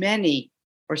have many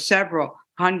or several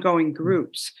ongoing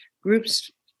groups,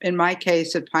 in my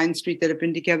case at Pine Street, that have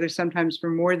been together sometimes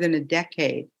for more than a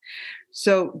decade.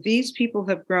 So these people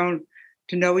have grown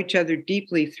to know each other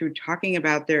deeply through talking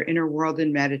about their inner world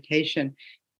in meditation.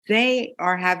 They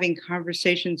are having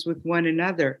conversations with one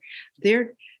another.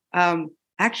 They're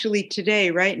actually today,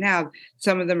 right now,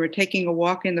 some of them are taking a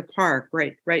walk in the park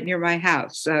right near my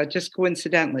house, just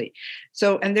coincidentally.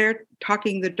 So, and they're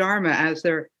talking the Dharma as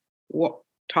they're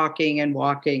talking and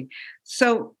walking.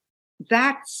 So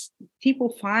that's,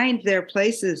 people find their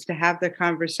places to have their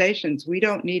conversations. We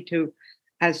don't need to,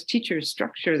 as teachers,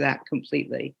 structure that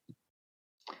completely.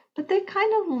 But they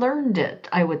kind of learned it,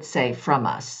 I would say, from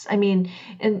us. I mean,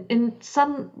 in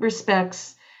some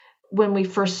respects, when we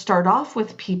first start off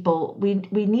with people, we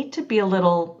need to be a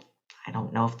little, I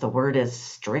don't know if the word is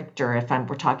strict, or if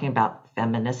we're talking about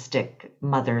feministic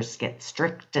mothers get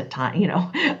strict at times,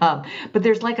 but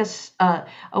there's like a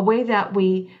way that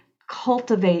we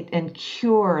cultivate and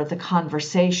cure the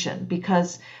conversation,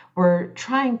 because we're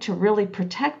trying to really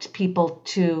protect people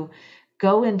to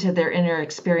go into their inner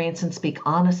experience and speak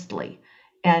honestly,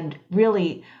 and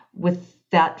really with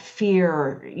that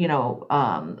fear,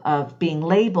 of being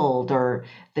labeled, or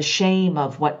the shame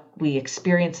of what we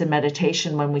experience in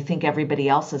meditation when we think everybody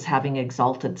else is having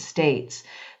exalted states,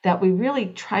 that we really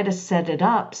try to set it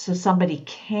up so somebody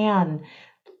can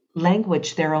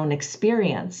language their own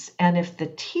experience. And if the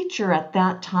teacher at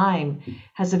that time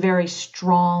has a very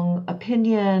strong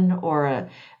opinion, or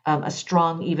a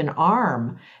strong even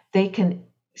arm, they can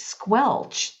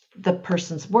squelch the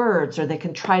person's words, or they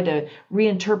can try to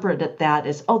reinterpret it that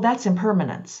as, oh, that's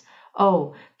impermanence.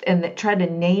 Oh, and they try to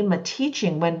name a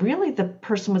teaching when really the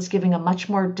person was giving a much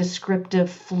more descriptive,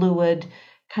 fluid,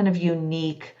 kind of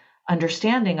unique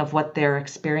understanding of what their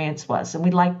experience was. And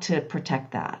we like to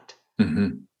protect that.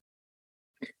 Mm-hmm.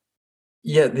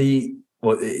 Yeah, the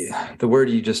word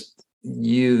you just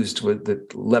used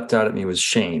that leapt out at me was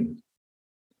shame.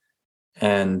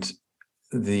 And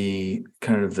the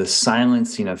kind of the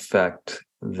silencing effect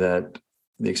that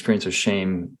the experience of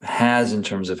shame has in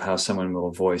terms of how someone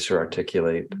will voice or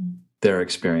articulate their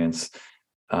experience,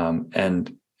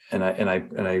 and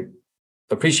I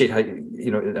appreciate how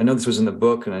I know this was in the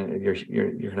book, and you're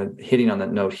kind of hitting on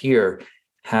that note here,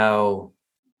 how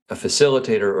a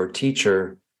facilitator or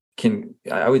teacher can,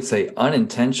 I would say,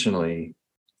 unintentionally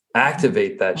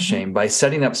activate that shame by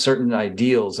setting up certain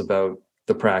ideals about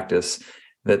the practice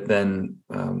that then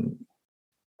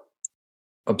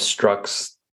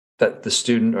obstructs that the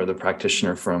student or the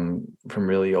practitioner from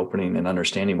really opening and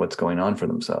understanding what's going on for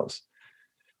themselves.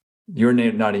 You're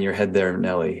nodding your head there,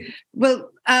 Nellie. Well,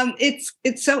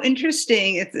 it's so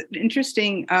interesting. It's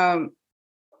interesting.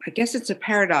 I guess it's a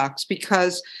paradox,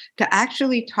 because to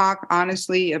actually talk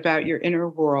honestly about your inner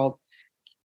world,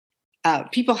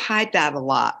 people hide that a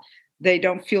lot. They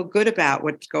don't feel good about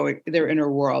what's going their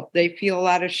inner world. They feel a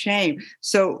lot of shame.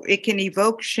 So it can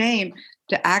evoke shame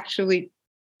to actually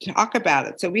talk about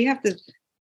it. So we have to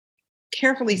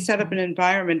carefully set up an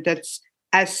environment that's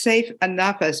as safe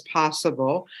enough as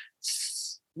possible.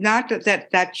 Not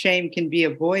that shame can be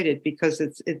avoided because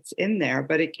it's in there,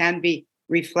 but it can be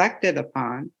reflected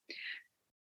upon.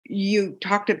 We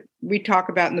talk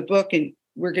about in the book, and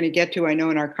we're going to get to, I know,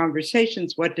 in our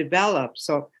conversations, what develops.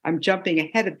 So I'm jumping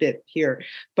ahead a bit here.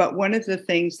 But one of the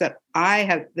things that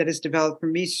that has developed for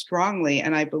me strongly,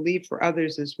 and I believe for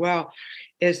others as well,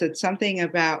 is that something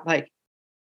about like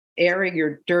airing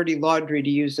your dirty laundry, to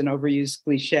use an overused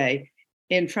cliche,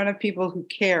 in front of people who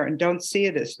care and don't see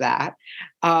it as that.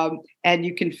 And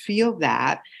you can feel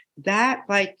that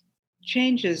like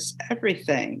changes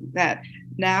everything. That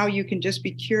now you can just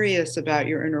be curious about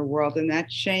your inner world, and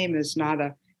that shame is not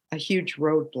a huge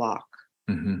roadblock.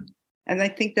 Mm-hmm. And I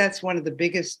think that's one of the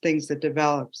biggest things that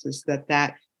develops, is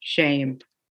that shame,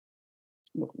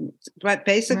 but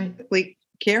basically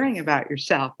caring about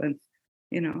yourself and,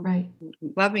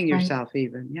 loving yourself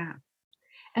even. Yeah.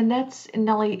 And that's,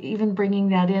 Nellie, even bringing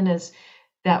that in, is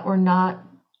that we're not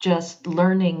just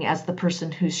learning as the person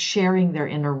who's sharing their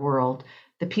inner world.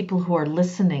 The people who are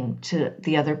listening to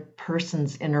the other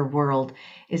person's inner world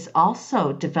is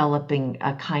also developing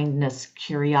a kindness,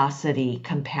 curiosity,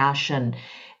 compassion,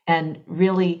 and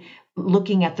really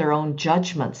looking at their own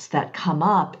judgments that come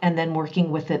up and then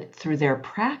working with it through their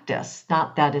practice.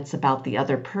 Not that it's about the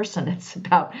other person, it's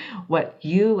about what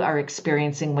you are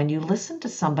experiencing when you listen to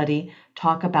somebody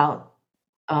talk about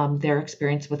their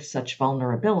experience with such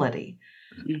vulnerability.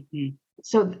 Mm-hmm.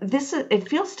 So it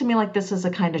feels to me like this is a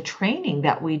kind of training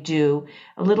that we do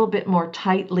a little bit more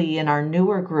tightly in our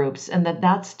newer groups, and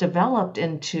that's developed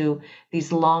into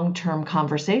these long-term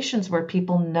conversations where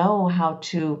people know how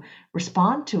to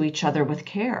respond to each other with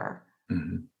care.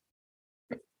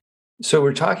 Mm-hmm. So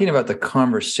we're talking about the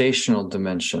conversational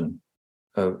dimension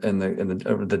and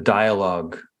the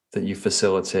dialogue that you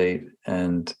facilitate,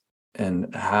 and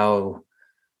how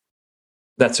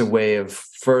that's a way of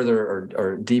further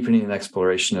or deepening an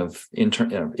exploration of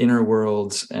inner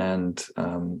worlds and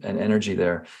energy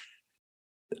there.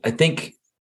 I think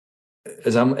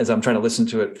as I'm trying to listen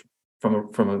to it from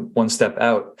a one step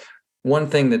out, one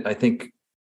thing that I think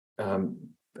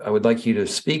I would like you to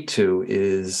speak to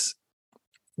is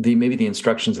maybe the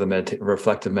instructions of the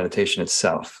reflective meditation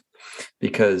itself,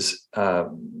 because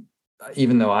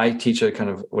even though I teach a kind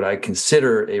of what I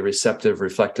consider a receptive,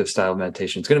 reflective style of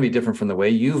meditation, it's going to be different from the way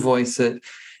you voice it.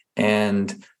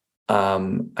 And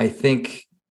I think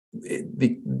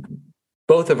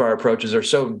both of our approaches are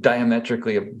so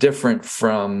diametrically different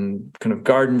from kind of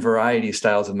garden variety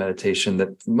styles of meditation that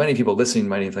many people listening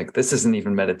might think this isn't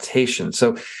even meditation.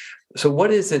 So what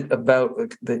is it about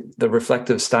the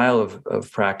reflective style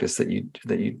of practice that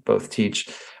you both teach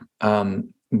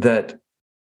that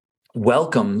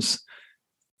welcomes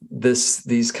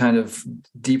these kind of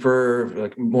deeper,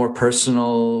 like more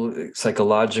personal,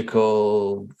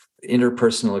 psychological,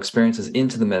 interpersonal experiences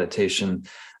into the meditation,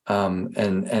 and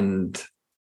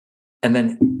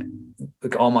then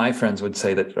like all my friends would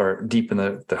say that are deep in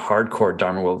the hardcore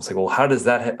Dharma world say, well, how does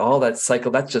that all that cycle?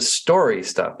 That's just story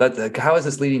stuff. How is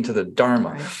this leading to the Dharma?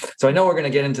 Right. So I know we're going to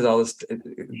get into all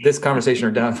this conversation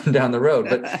or down the road,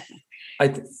 but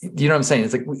you know what I'm saying?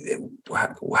 It's like,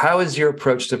 how is your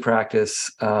approach to practice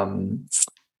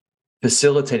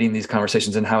facilitating these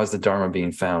conversations, and how is the Dharma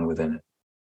being found within it?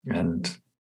 And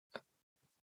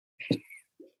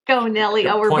go, Nellie.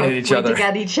 Oh, we're both pointing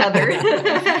at each other.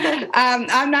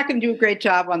 I'm not going to do a great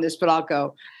job on this, but I'll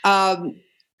go. I'm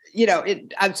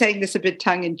saying this a bit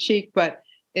tongue in cheek, but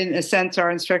in a sense,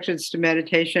 our instructions to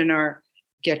meditation are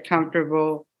get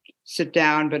comfortable, sit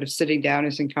down, but if sitting down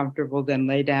isn't comfortable, then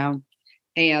lay down.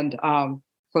 And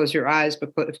close your eyes,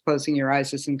 but if closing your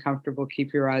eyes isn't comfortable,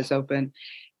 keep your eyes open,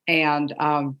 and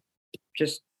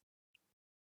just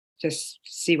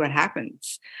see what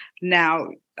happens.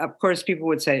 Now, of course, people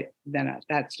would say, then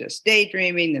that's just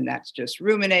daydreaming, then that's just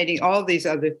ruminating, all these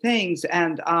other things,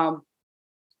 and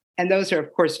those are,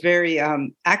 of course, very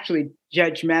actually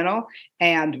judgmental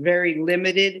and very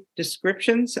limited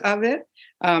descriptions of it,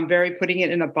 very putting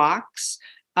it in a box.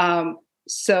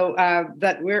 So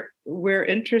that we're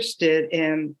interested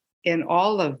in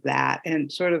all of that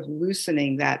and sort of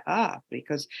loosening that up,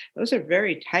 because those are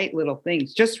very tight little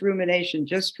things. Just rumination.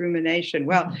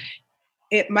 Well,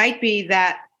 it might be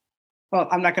that. Well,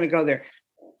 I'm not going to go there,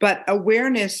 but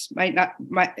awareness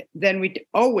then we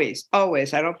always.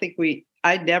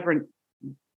 I never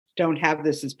don't have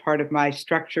this as part of my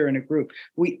structure in a group.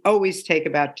 We always take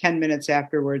about 10 minutes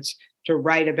afterwards to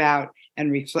write about and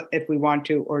reflect, if we want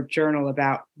to, or journal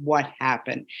about what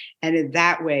happened. And in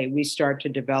that way, we start to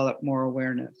develop more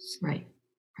awareness. Right.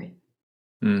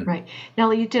 Right.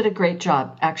 Nellie, you did a great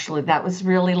job. Actually, that was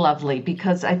really lovely,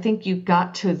 because I think you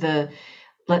got to the,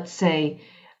 let's say,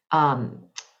 the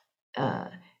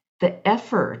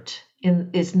effort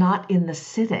is not in the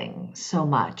sitting so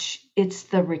much. It's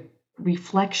the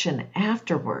reflection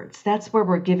afterwards. That's where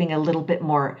we're giving a little bit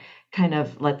more kind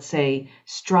of, let's say,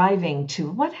 striving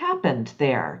to what happened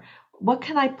there. What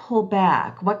can I pull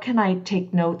back? What can I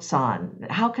take notes on?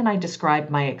 How can I describe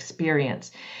my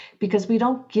experience? Because we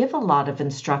don't give a lot of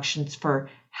instructions for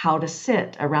how to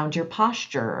sit, around your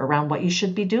posture, around what you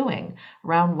should be doing,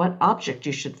 around what object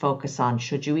you should focus on.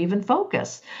 Should you even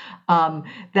focus?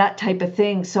 That type of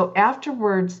thing. So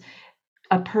afterwards,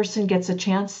 a person gets a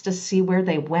chance to see where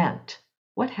they went,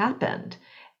 what happened,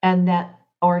 and that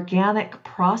organic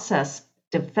process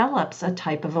develops a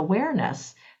type of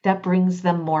awareness that brings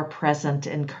them more present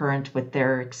and current with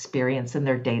their experience in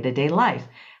their day-to-day life.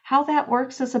 How that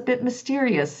works is a bit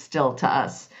mysterious still to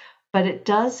us, but it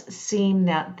does seem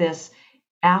that this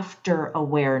after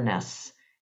awareness,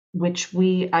 which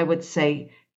I would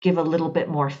say, give a little bit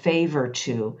more favor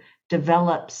to,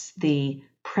 develops the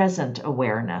present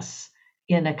awareness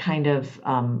in a kind of,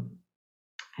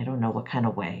 I don't know what kind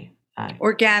of way.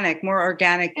 More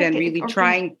organic than really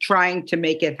trying to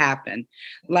make it happen.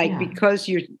 Like, because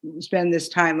you spend this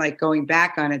time like going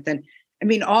back on it, then, I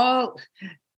mean,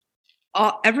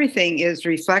 everything is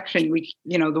reflection.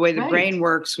 The way the brain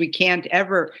works, we can't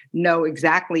ever know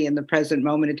exactly in the present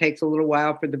moment. It takes a little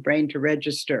while for the brain to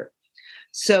register.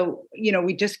 So,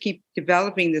 we just keep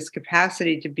developing this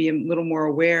capacity to be a little more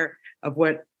aware of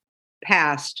what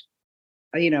passed,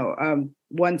 1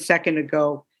 second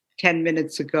ago, 10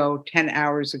 minutes ago, 10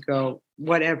 hours ago,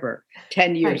 whatever,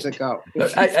 10 years ago.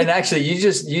 And actually, you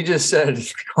just said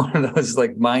one of those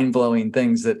like mind-blowing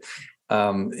things that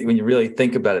when you really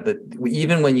think about it, that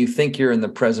even when you think you're in the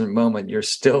present moment, you're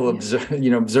still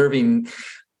observing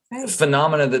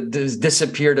phenomena that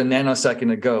disappeared a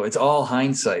nanosecond ago. It's all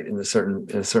hindsight in a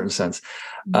certain sense.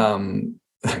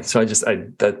 So that's a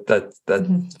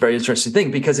very interesting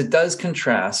thing, because it does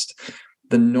contrast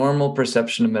the normal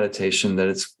perception of meditation, that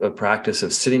it's a practice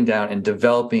of sitting down and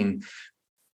developing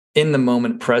in the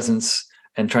moment presence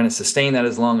and trying to sustain that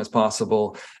as long as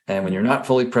possible. And when you're not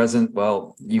fully present,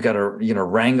 well, you got to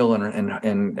wrangle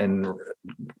and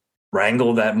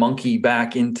wrangle that monkey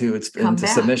back into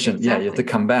submission. Exactly. Yeah, you have to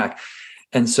come back.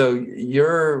 And so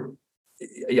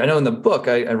I know in the book,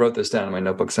 I wrote this down in my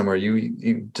notebook somewhere,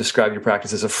 you describe your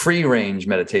practice as a free range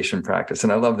meditation practice.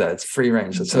 And I love that. It's free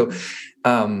range. So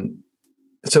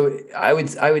I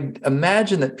would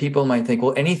imagine that people might think,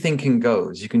 well, anything can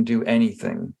go. You can do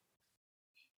anything.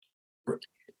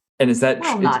 And is that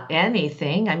not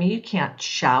anything? I mean, you can't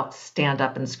stand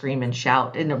up and scream and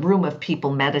shout in a room of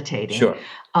people meditating. Sure.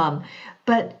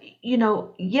 But,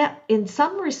 in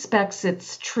some respects,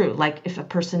 it's true. Like if a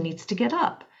person needs to get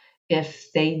up,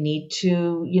 if they need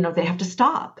to, they have to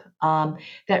stop.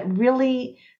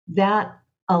 That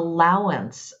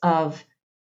allowance of,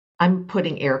 I'm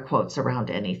putting air quotes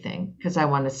around anything because I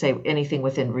want to say anything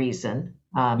within reason,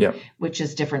 which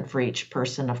is different for each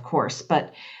person, of course.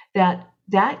 But that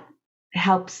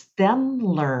helps them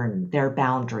learn their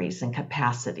boundaries and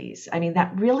capacities. I mean,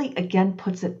 that really, again,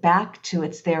 puts it back to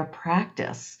it's their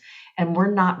practice. And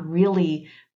we're not really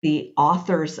the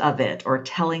authors of it or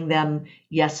telling them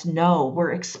yes, no.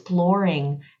 We're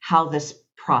exploring how this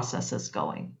process is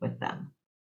going with them.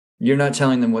 You're not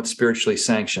telling them what's spiritually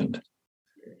sanctioned.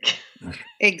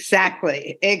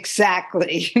 Exactly.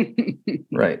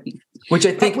 Right. Which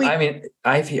I think,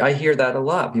 I hear that a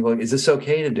lot. People are like, is this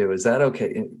okay to do? Is that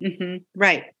okay? Mm-hmm.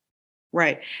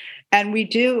 Right. And we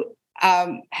do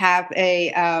have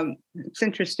it's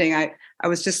interesting. I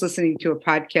was just listening to a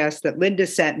podcast that Linda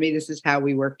sent me. This is how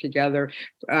we work together.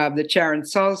 That Sharon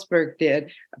Salzberg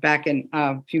did back in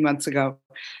a few months ago.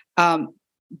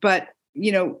 But,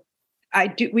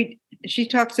 she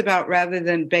talks about, rather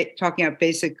than talking about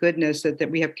basic goodness, that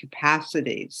we have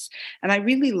capacities. And I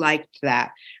really liked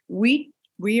that. We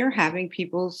are having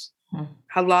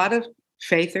a lot of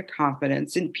faith or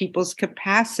confidence in people's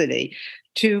capacity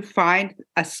to find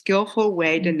a skillful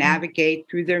way to navigate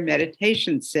through their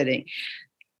meditation sitting.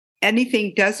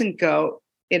 Anything doesn't go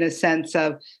in a sense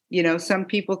of, some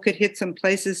people could hit some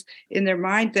places in their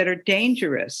mind that are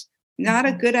dangerous. Not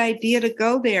a good idea to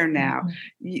go there now.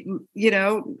 You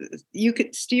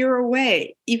could steer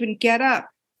away, even get up,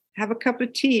 have a cup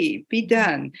of tea, be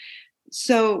done.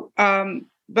 So,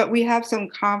 but we have some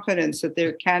confidence that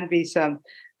there can be some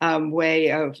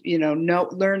way of,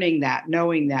 learning that,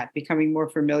 knowing that, becoming more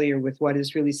familiar with what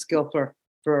is really skillful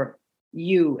for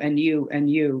you and you and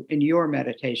you in your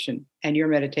meditation and your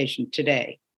meditation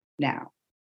today, now.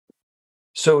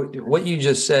 So what you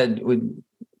just said would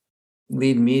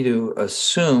lead me to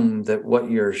assume that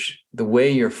the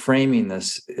way you're framing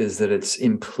this is that it's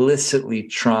implicitly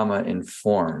trauma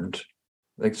informed.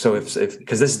 Like, so if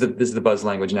because this is the buzz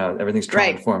language now, everything's trauma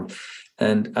informed,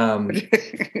 and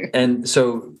and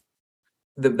so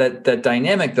that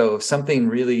dynamic though, if something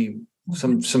really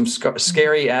some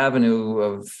scary avenue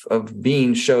of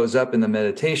being shows up in the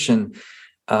meditation,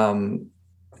 and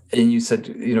you said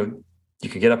you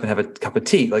could get up and have a cup of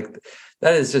tea, like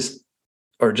that is just.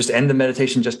 Or just end the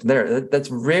meditation just there.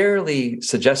 That's rarely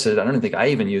suggested. I don't think I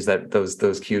even use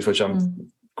those cues, which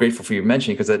I'm grateful for you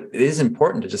mentioning, because it is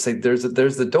important to just say there's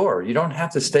the door. You don't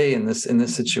have to stay in this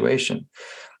situation,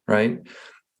 right?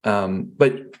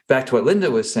 But back to what Linda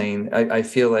was saying, I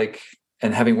feel like,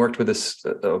 and having worked with this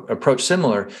approach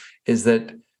similar, is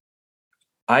that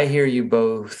I hear you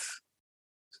both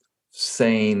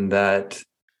saying that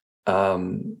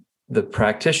the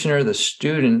practitioner, the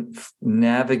student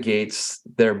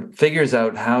figures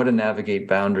out how to navigate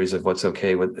boundaries of what's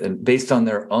okay with, and based on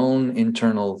their own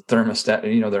internal thermostat,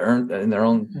 their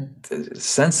own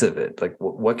sense of it. Like,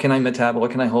 what can I metabolize?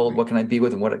 What can I hold? What can I be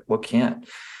with? And what can't?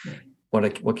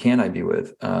 what can I be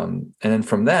with? And then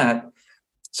from that,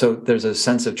 so there's a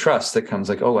sense of trust that comes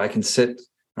like, oh, I can sit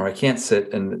or I can't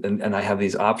sit, and I have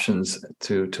these options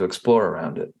to explore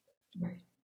around it. Right.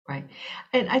 Right.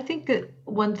 And I think that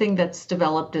one thing that's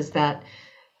developed is that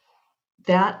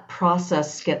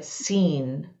process gets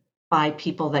seen by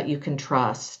people that you can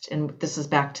trust. And this is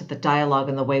back to the dialogue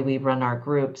and the way we run our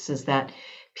groups, is that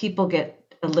people get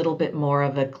a little bit more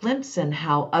of a glimpse in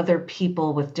how other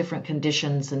people with different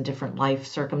conditions and different life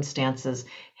circumstances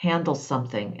handle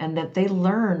something, and that they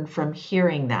learn from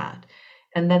hearing that.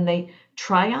 And then they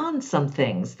try on some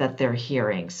things that they're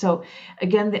hearing. So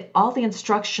again, all the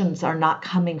instructions are not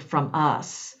coming from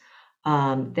us.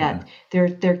 That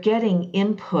they're getting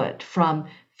input from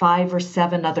 5 or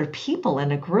 7 other people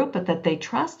in a group that they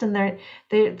trust, and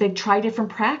they try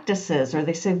different practices, or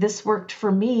they say this worked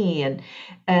for me,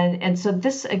 and so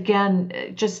this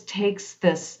again just takes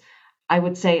this, I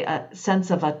would say, a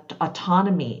sense of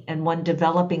autonomy and one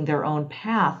developing their own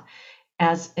path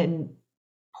as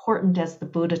important as the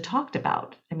Buddha talked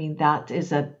about. I mean, that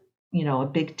is a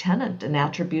big tenet, an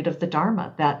attribute of the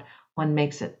Dharma, that one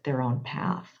makes it their own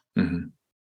path. Mm-hmm.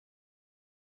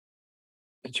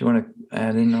 Did you want to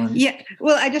add in on? Yeah,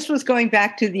 well, I just was going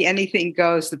back to the anything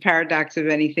goes, the paradox of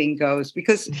anything goes,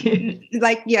 because you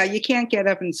can't get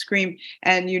up and scream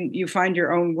and you find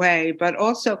your own way, but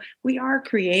also we are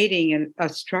creating a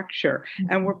structure,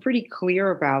 and we're pretty clear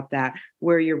about that,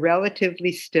 where you're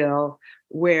relatively still,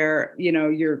 where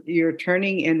you're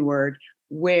turning inward,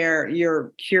 where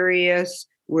you're curious,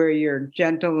 where you're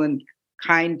gentle and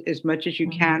kind as much as you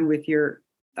can with your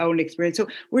own experience. So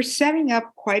we're setting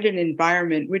up quite an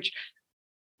environment which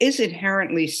is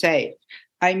inherently safe.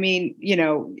 I mean,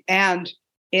 and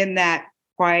in that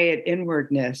quiet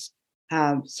inwardness,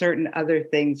 certain other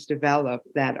things develop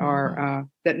that are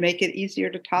that make it easier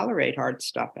to tolerate hard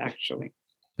stuff, actually.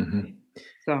 Mm-hmm.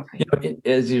 So,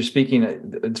 as you're speaking,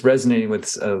 it's resonating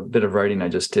with a bit of writing I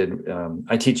just did.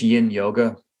 I teach Yin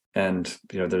yoga, and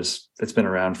it's been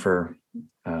around for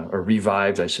or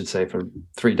revived, I should say, for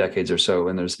 3 decades or so.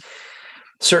 And there's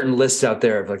certain lists out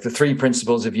there of like the 3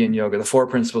 principles of Yin yoga, the 4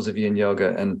 principles of Yin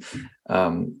yoga. And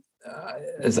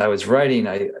as I was writing,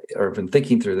 or been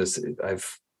thinking through this,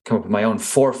 I've come up with my own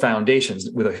 4 foundations,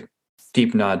 with a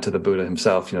deep nod to the Buddha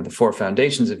himself. The 4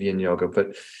 foundations of Yin yoga,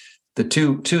 but the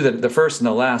two that the first and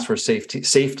the last were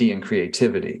safety and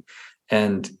creativity.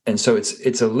 And so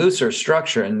it's a looser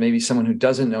structure, and maybe someone who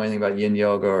doesn't know anything about Yin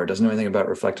yoga or doesn't know anything about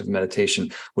reflective meditation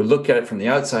would look at it from the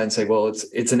outside and say, well,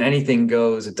 it's an anything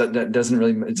goes. It doesn't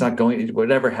really, it's not going,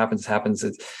 whatever happens.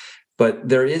 But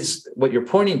there is, what you're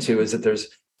pointing to is that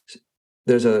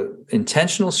there's a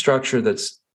intentional structure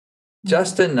that's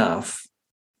just enough.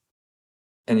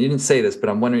 And you didn't say this, but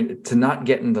I'm wondering, to not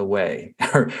get in the way,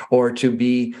 or to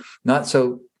be not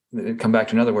so, come back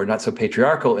to another word, not so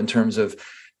patriarchal in terms of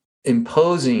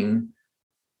imposing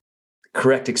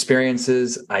correct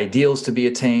experiences, ideals to be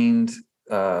attained,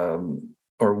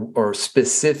 or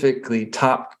specifically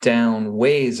top-down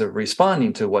ways of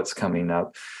responding to what's coming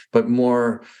up, but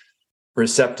more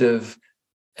receptive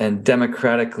and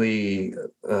democratically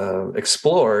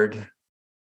explored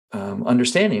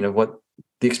understanding of what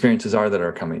the experiences are that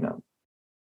are coming up.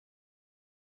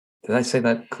 Did I say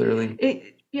that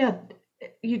clearly? Yeah,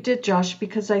 you did, Josh,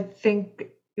 because I think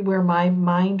where my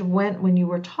mind went when you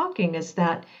were talking is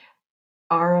that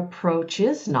our approach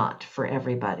is not for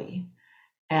everybody.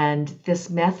 And this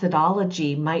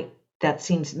methodology that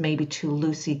seems maybe too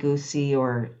loosey-goosey,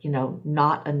 or,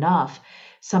 not enough.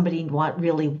 Somebody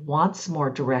really wants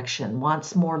more direction,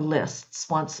 wants more lists,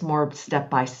 wants more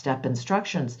step-by-step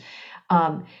instructions.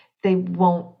 They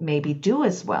won't maybe do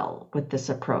as well with this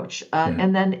approach.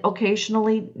 And then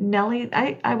occasionally, Nellie,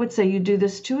 I would say you do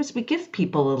this too, is we give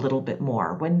people a little bit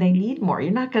more when they need more.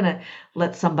 You're not going to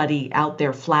let somebody out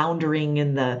there floundering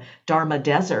in the Dharma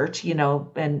desert,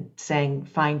 and saying,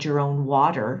 find your own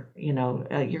water.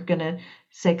 You're going to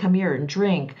say, come here and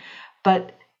drink.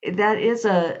 But that is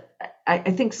I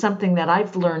think something that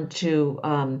I've learned to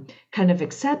kind of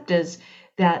accept, is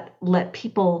that let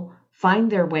people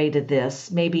find their way to this,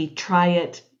 maybe try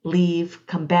it, leave,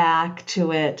 come back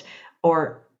to it,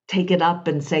 or take it up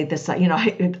and say this, I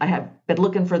have been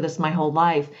looking for this my whole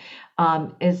life,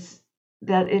 is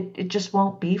that it just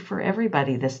won't be for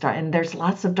everybody this time. And there's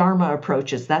lots of Dharma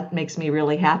approaches. That makes me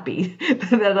really happy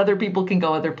that other people can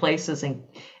go other places and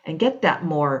get that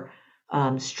more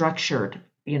structured,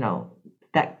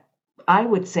 that I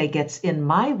would say gets in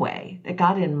my way, that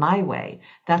got in my way.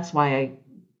 That's why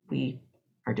we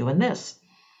are doing this.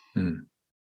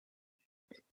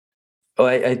 Oh,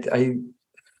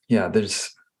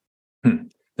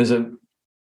 there's a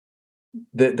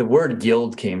the word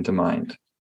guild came to mind.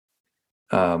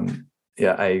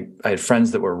 I had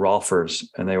friends that were Rolfers,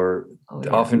 and they were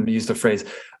often used the phrase,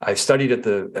 I studied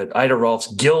at Ida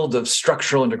Rolf's Guild of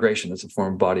Structural Integration. That's a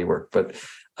form of body work. But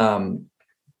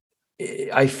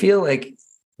I feel like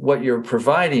what you're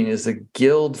providing is a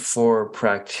guild for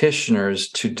practitioners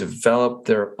to develop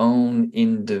their own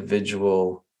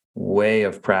individual way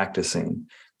of practicing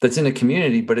that's in a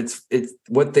community, but it's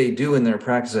what they do in their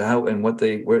practice,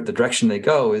 where the direction they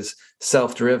go is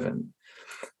self-driven,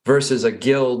 versus a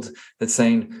guild that's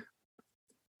saying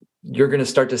you're going to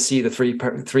start to see the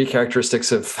three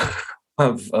characteristics of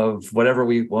whatever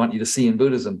we want you to see in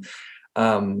Buddhism.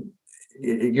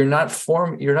 You're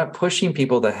not pushing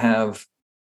people to have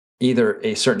either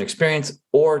a certain experience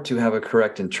or to have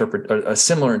a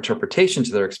similar interpretation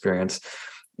to their experience.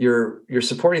 You're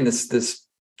supporting this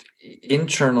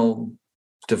internal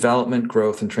development,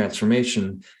 growth, and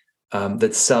transformation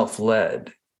that's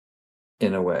self-led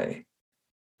in a way.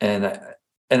 And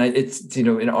it's,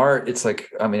 in art, it's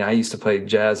like, I used to play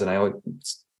jazz, and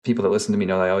people that listen to me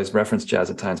know I always reference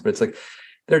jazz at times, but it's like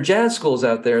there are jazz schools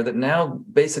out there that now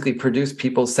basically produce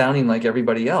people sounding like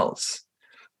everybody else.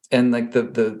 And like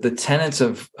the tenets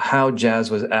of how jazz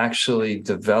was actually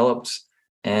developed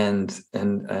and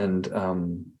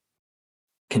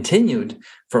continued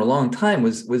for a long time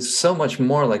was so much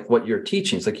more like what you're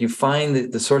teaching. It's like you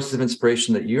find the sources of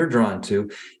inspiration that you're drawn to,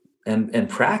 and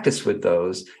practice with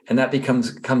those, and that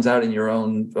comes out in your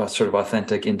own sort of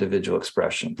authentic individual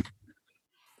expression.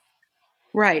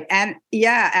 Right. And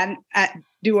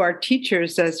do our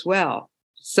teachers as well.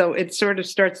 So it sort of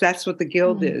starts, that's what the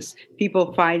guild is.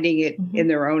 People finding it in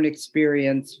their own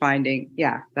experience,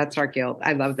 that's our guild.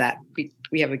 I love that.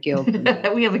 We have a guild.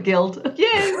 We have a guild.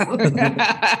 Yay!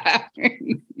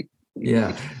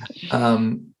 Yeah.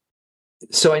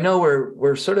 So I know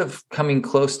we're sort of coming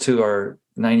close to our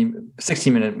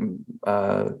 60-minute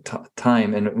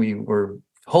time, and we were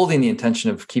holding the intention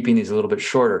of keeping these a little bit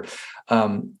shorter,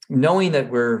 knowing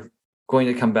that we're going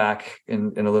to come back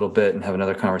in a little bit and have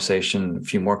another conversation, a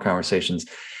few more conversations.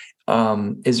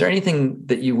 Is there anything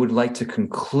that you would like to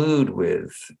conclude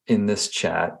with in this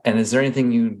chat? And is there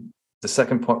anything the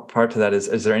second part to that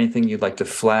is there anything you'd like to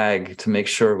flag to make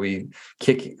sure we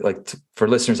for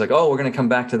listeners, like, oh, we're going to come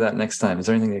back to that next time. Is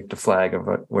there anything you'd like to flag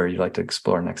about where you'd like to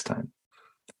explore next time?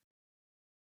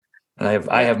 And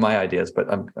I have my ideas, but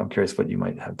I'm curious what you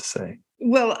might have to say.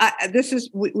 Well,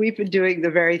 we've been doing the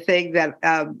very thing that,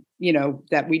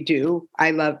 that we do.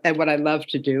 I love, and what I love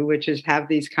to do, which is have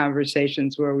these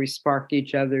conversations where we spark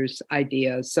each other's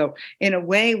ideas. So in a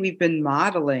way, we've been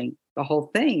modeling the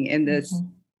whole thing in this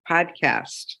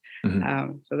podcast.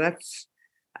 So that's,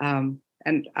 and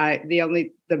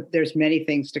there's many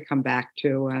things to come back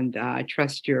to, and I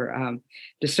trust your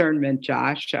discernment,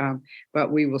 Josh,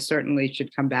 but we will certainly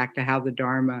should come back to how the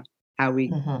Dharma, how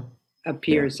we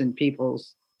appears in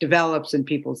develops in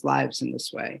people's lives in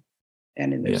this way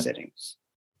and in their sittings.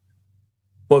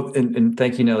 Well, and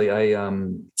thank you, Nellie. I,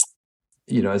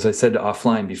 as I said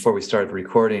offline before we started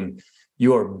recording,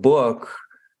 your book,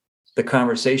 the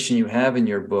conversation you have in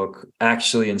your book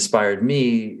actually inspired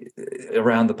me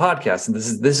around the podcast. And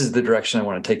this is the direction I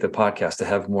want to take the podcast, to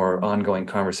have more ongoing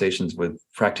conversations with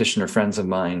practitioner friends of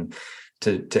mine,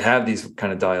 to have these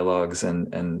kind of dialogues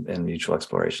and mutual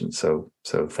exploration. So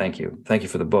thank you. Thank you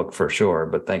for the book for sure,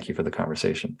 but thank you for the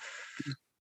conversation.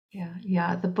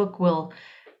 Yeah. The book will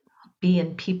be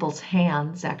in people's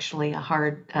hands, actually,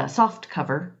 a soft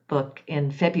cover book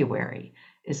in February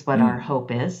is what our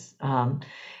hope is.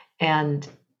 And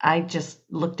I just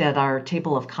looked at our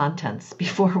table of contents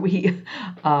before we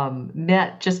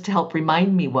met, just to help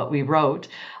remind me what we wrote.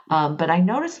 But I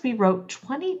noticed we wrote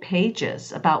 20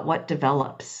 pages about what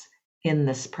develops in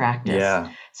this practice.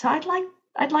 Yeah. So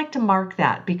I'd like to mark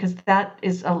that, because that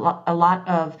is a lot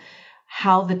of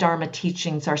how the Dharma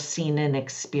teachings are seen in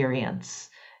experience.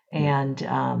 And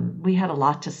we had a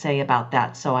lot to say about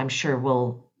that. So I'm sure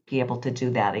we'll be able to do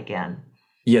that again.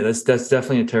 Yeah, that's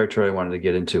definitely a territory I wanted to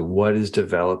get into. What is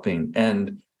developing?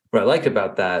 And what I like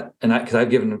about that, and because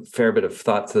I've given a fair bit of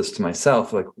thought to this to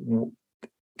myself, like,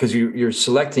 because you're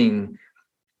selecting,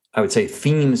 I would say,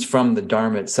 themes from the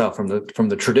Dharma itself, from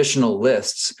the traditional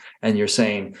lists, and you're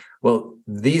saying, well,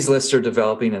 these lists are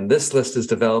developing, and this list is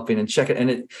developing, and check it.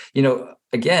 And it,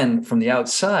 again, from the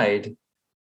outside,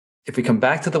 if we come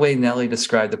back to the way Nellie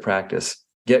described the practice,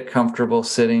 get comfortable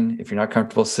sitting. If you're not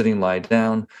comfortable sitting, lie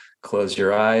down. Close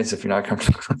your eyes. If you're not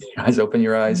comfortable with your eyes, open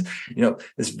your eyes.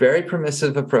 This very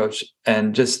permissive approach,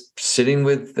 and just sitting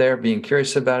with there, being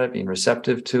curious about it, being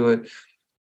receptive to it,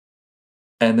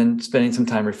 and then spending some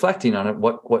time reflecting on it.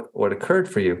 What occurred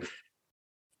for you?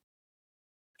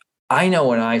 I know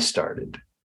when I started.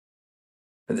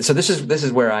 So this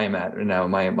is where I am at now,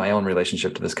 my own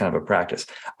relationship to this kind of a practice.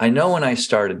 I know when I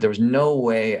started, there was no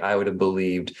way I would have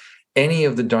believed any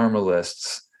of the Dharma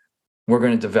lists were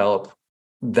going to develop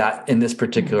that in this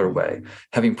particular way.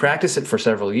 Having practiced it for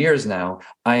several years now,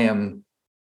 I am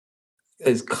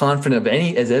as confident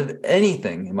as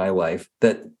anything in my life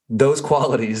that those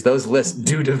qualities, those lists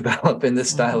do develop in this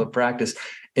style of practice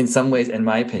in some ways, in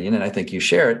my opinion, and I think you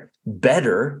share it,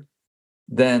 better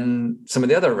than some of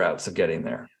the other routes of getting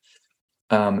there.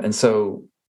 And so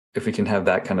if we can have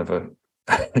that kind of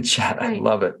a chat, Right. I'd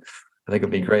love it. I think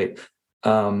it'd be great.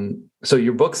 So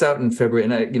your book's out in February,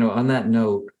 and on that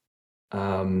note,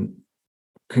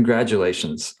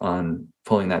 congratulations on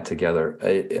pulling that together.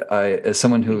 I as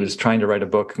someone who is trying to write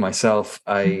a book myself,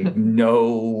 I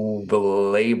know the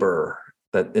labor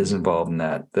that is involved in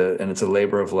that, and it's a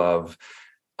labor of love.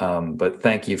 But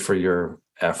thank you for your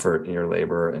effort and your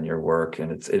labor and your work.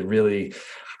 And it really,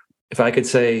 if I could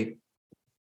say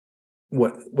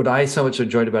what I so much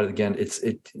enjoyed about it, again,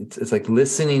 it's like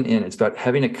listening in. It's about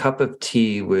having a cup of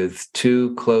tea with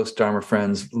two close Dharma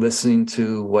friends, listening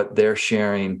to what they're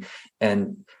sharing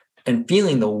and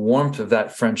feeling the warmth of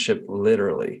that friendship,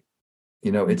 literally.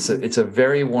 It's a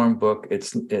very warm book.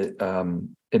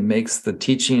 It makes the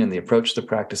teaching and the approach to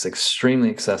practice extremely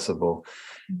accessible.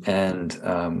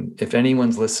 And if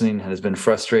anyone's listening and has been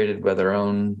frustrated by their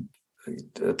own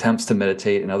attempts to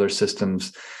meditate in other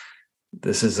systems,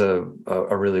 this is a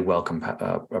really welcome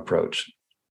approach.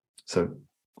 So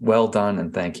well done,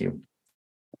 and thank you.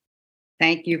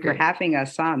 Thank you for having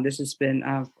us on. This has been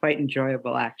quite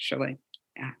enjoyable, actually.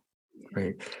 Yeah.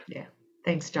 Great. Yeah.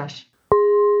 Thanks, Josh.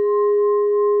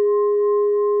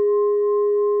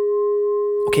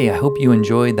 Okay, I hope you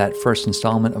enjoyed that first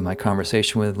installment of my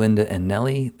conversation with Linda and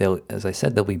Nellie. As I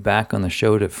said, they'll be back on the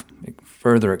show to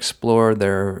further explore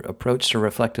their approach to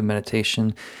reflective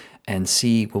meditation and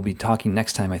we'll be talking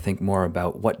next time, I think, more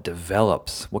about what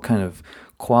kind of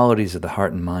qualities of the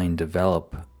heart and mind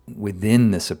develop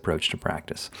within this approach to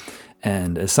practice.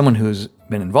 And as someone who's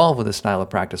been involved with this style of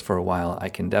practice for a while, I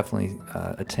can definitely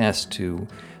attest to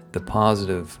the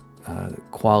positive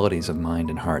qualities of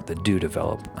mind and heart that do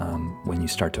develop when you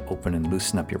start to open and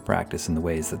loosen up your practice in the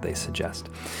ways that they suggest.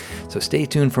 So stay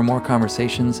tuned for more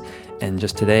conversations. And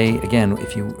just today, again,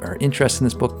 if you are interested in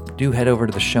this book, do head over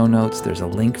to the show notes. There's a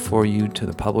link for you to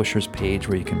the publisher's page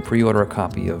where you can pre-order a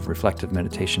copy of Reflective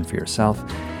Meditation for yourself.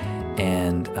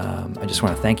 And I just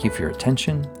want to thank you for your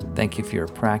attention. Thank you for your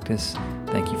practice.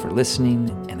 Thank you for listening.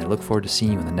 And I look forward to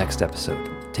seeing you in the next episode.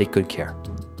 Take good care.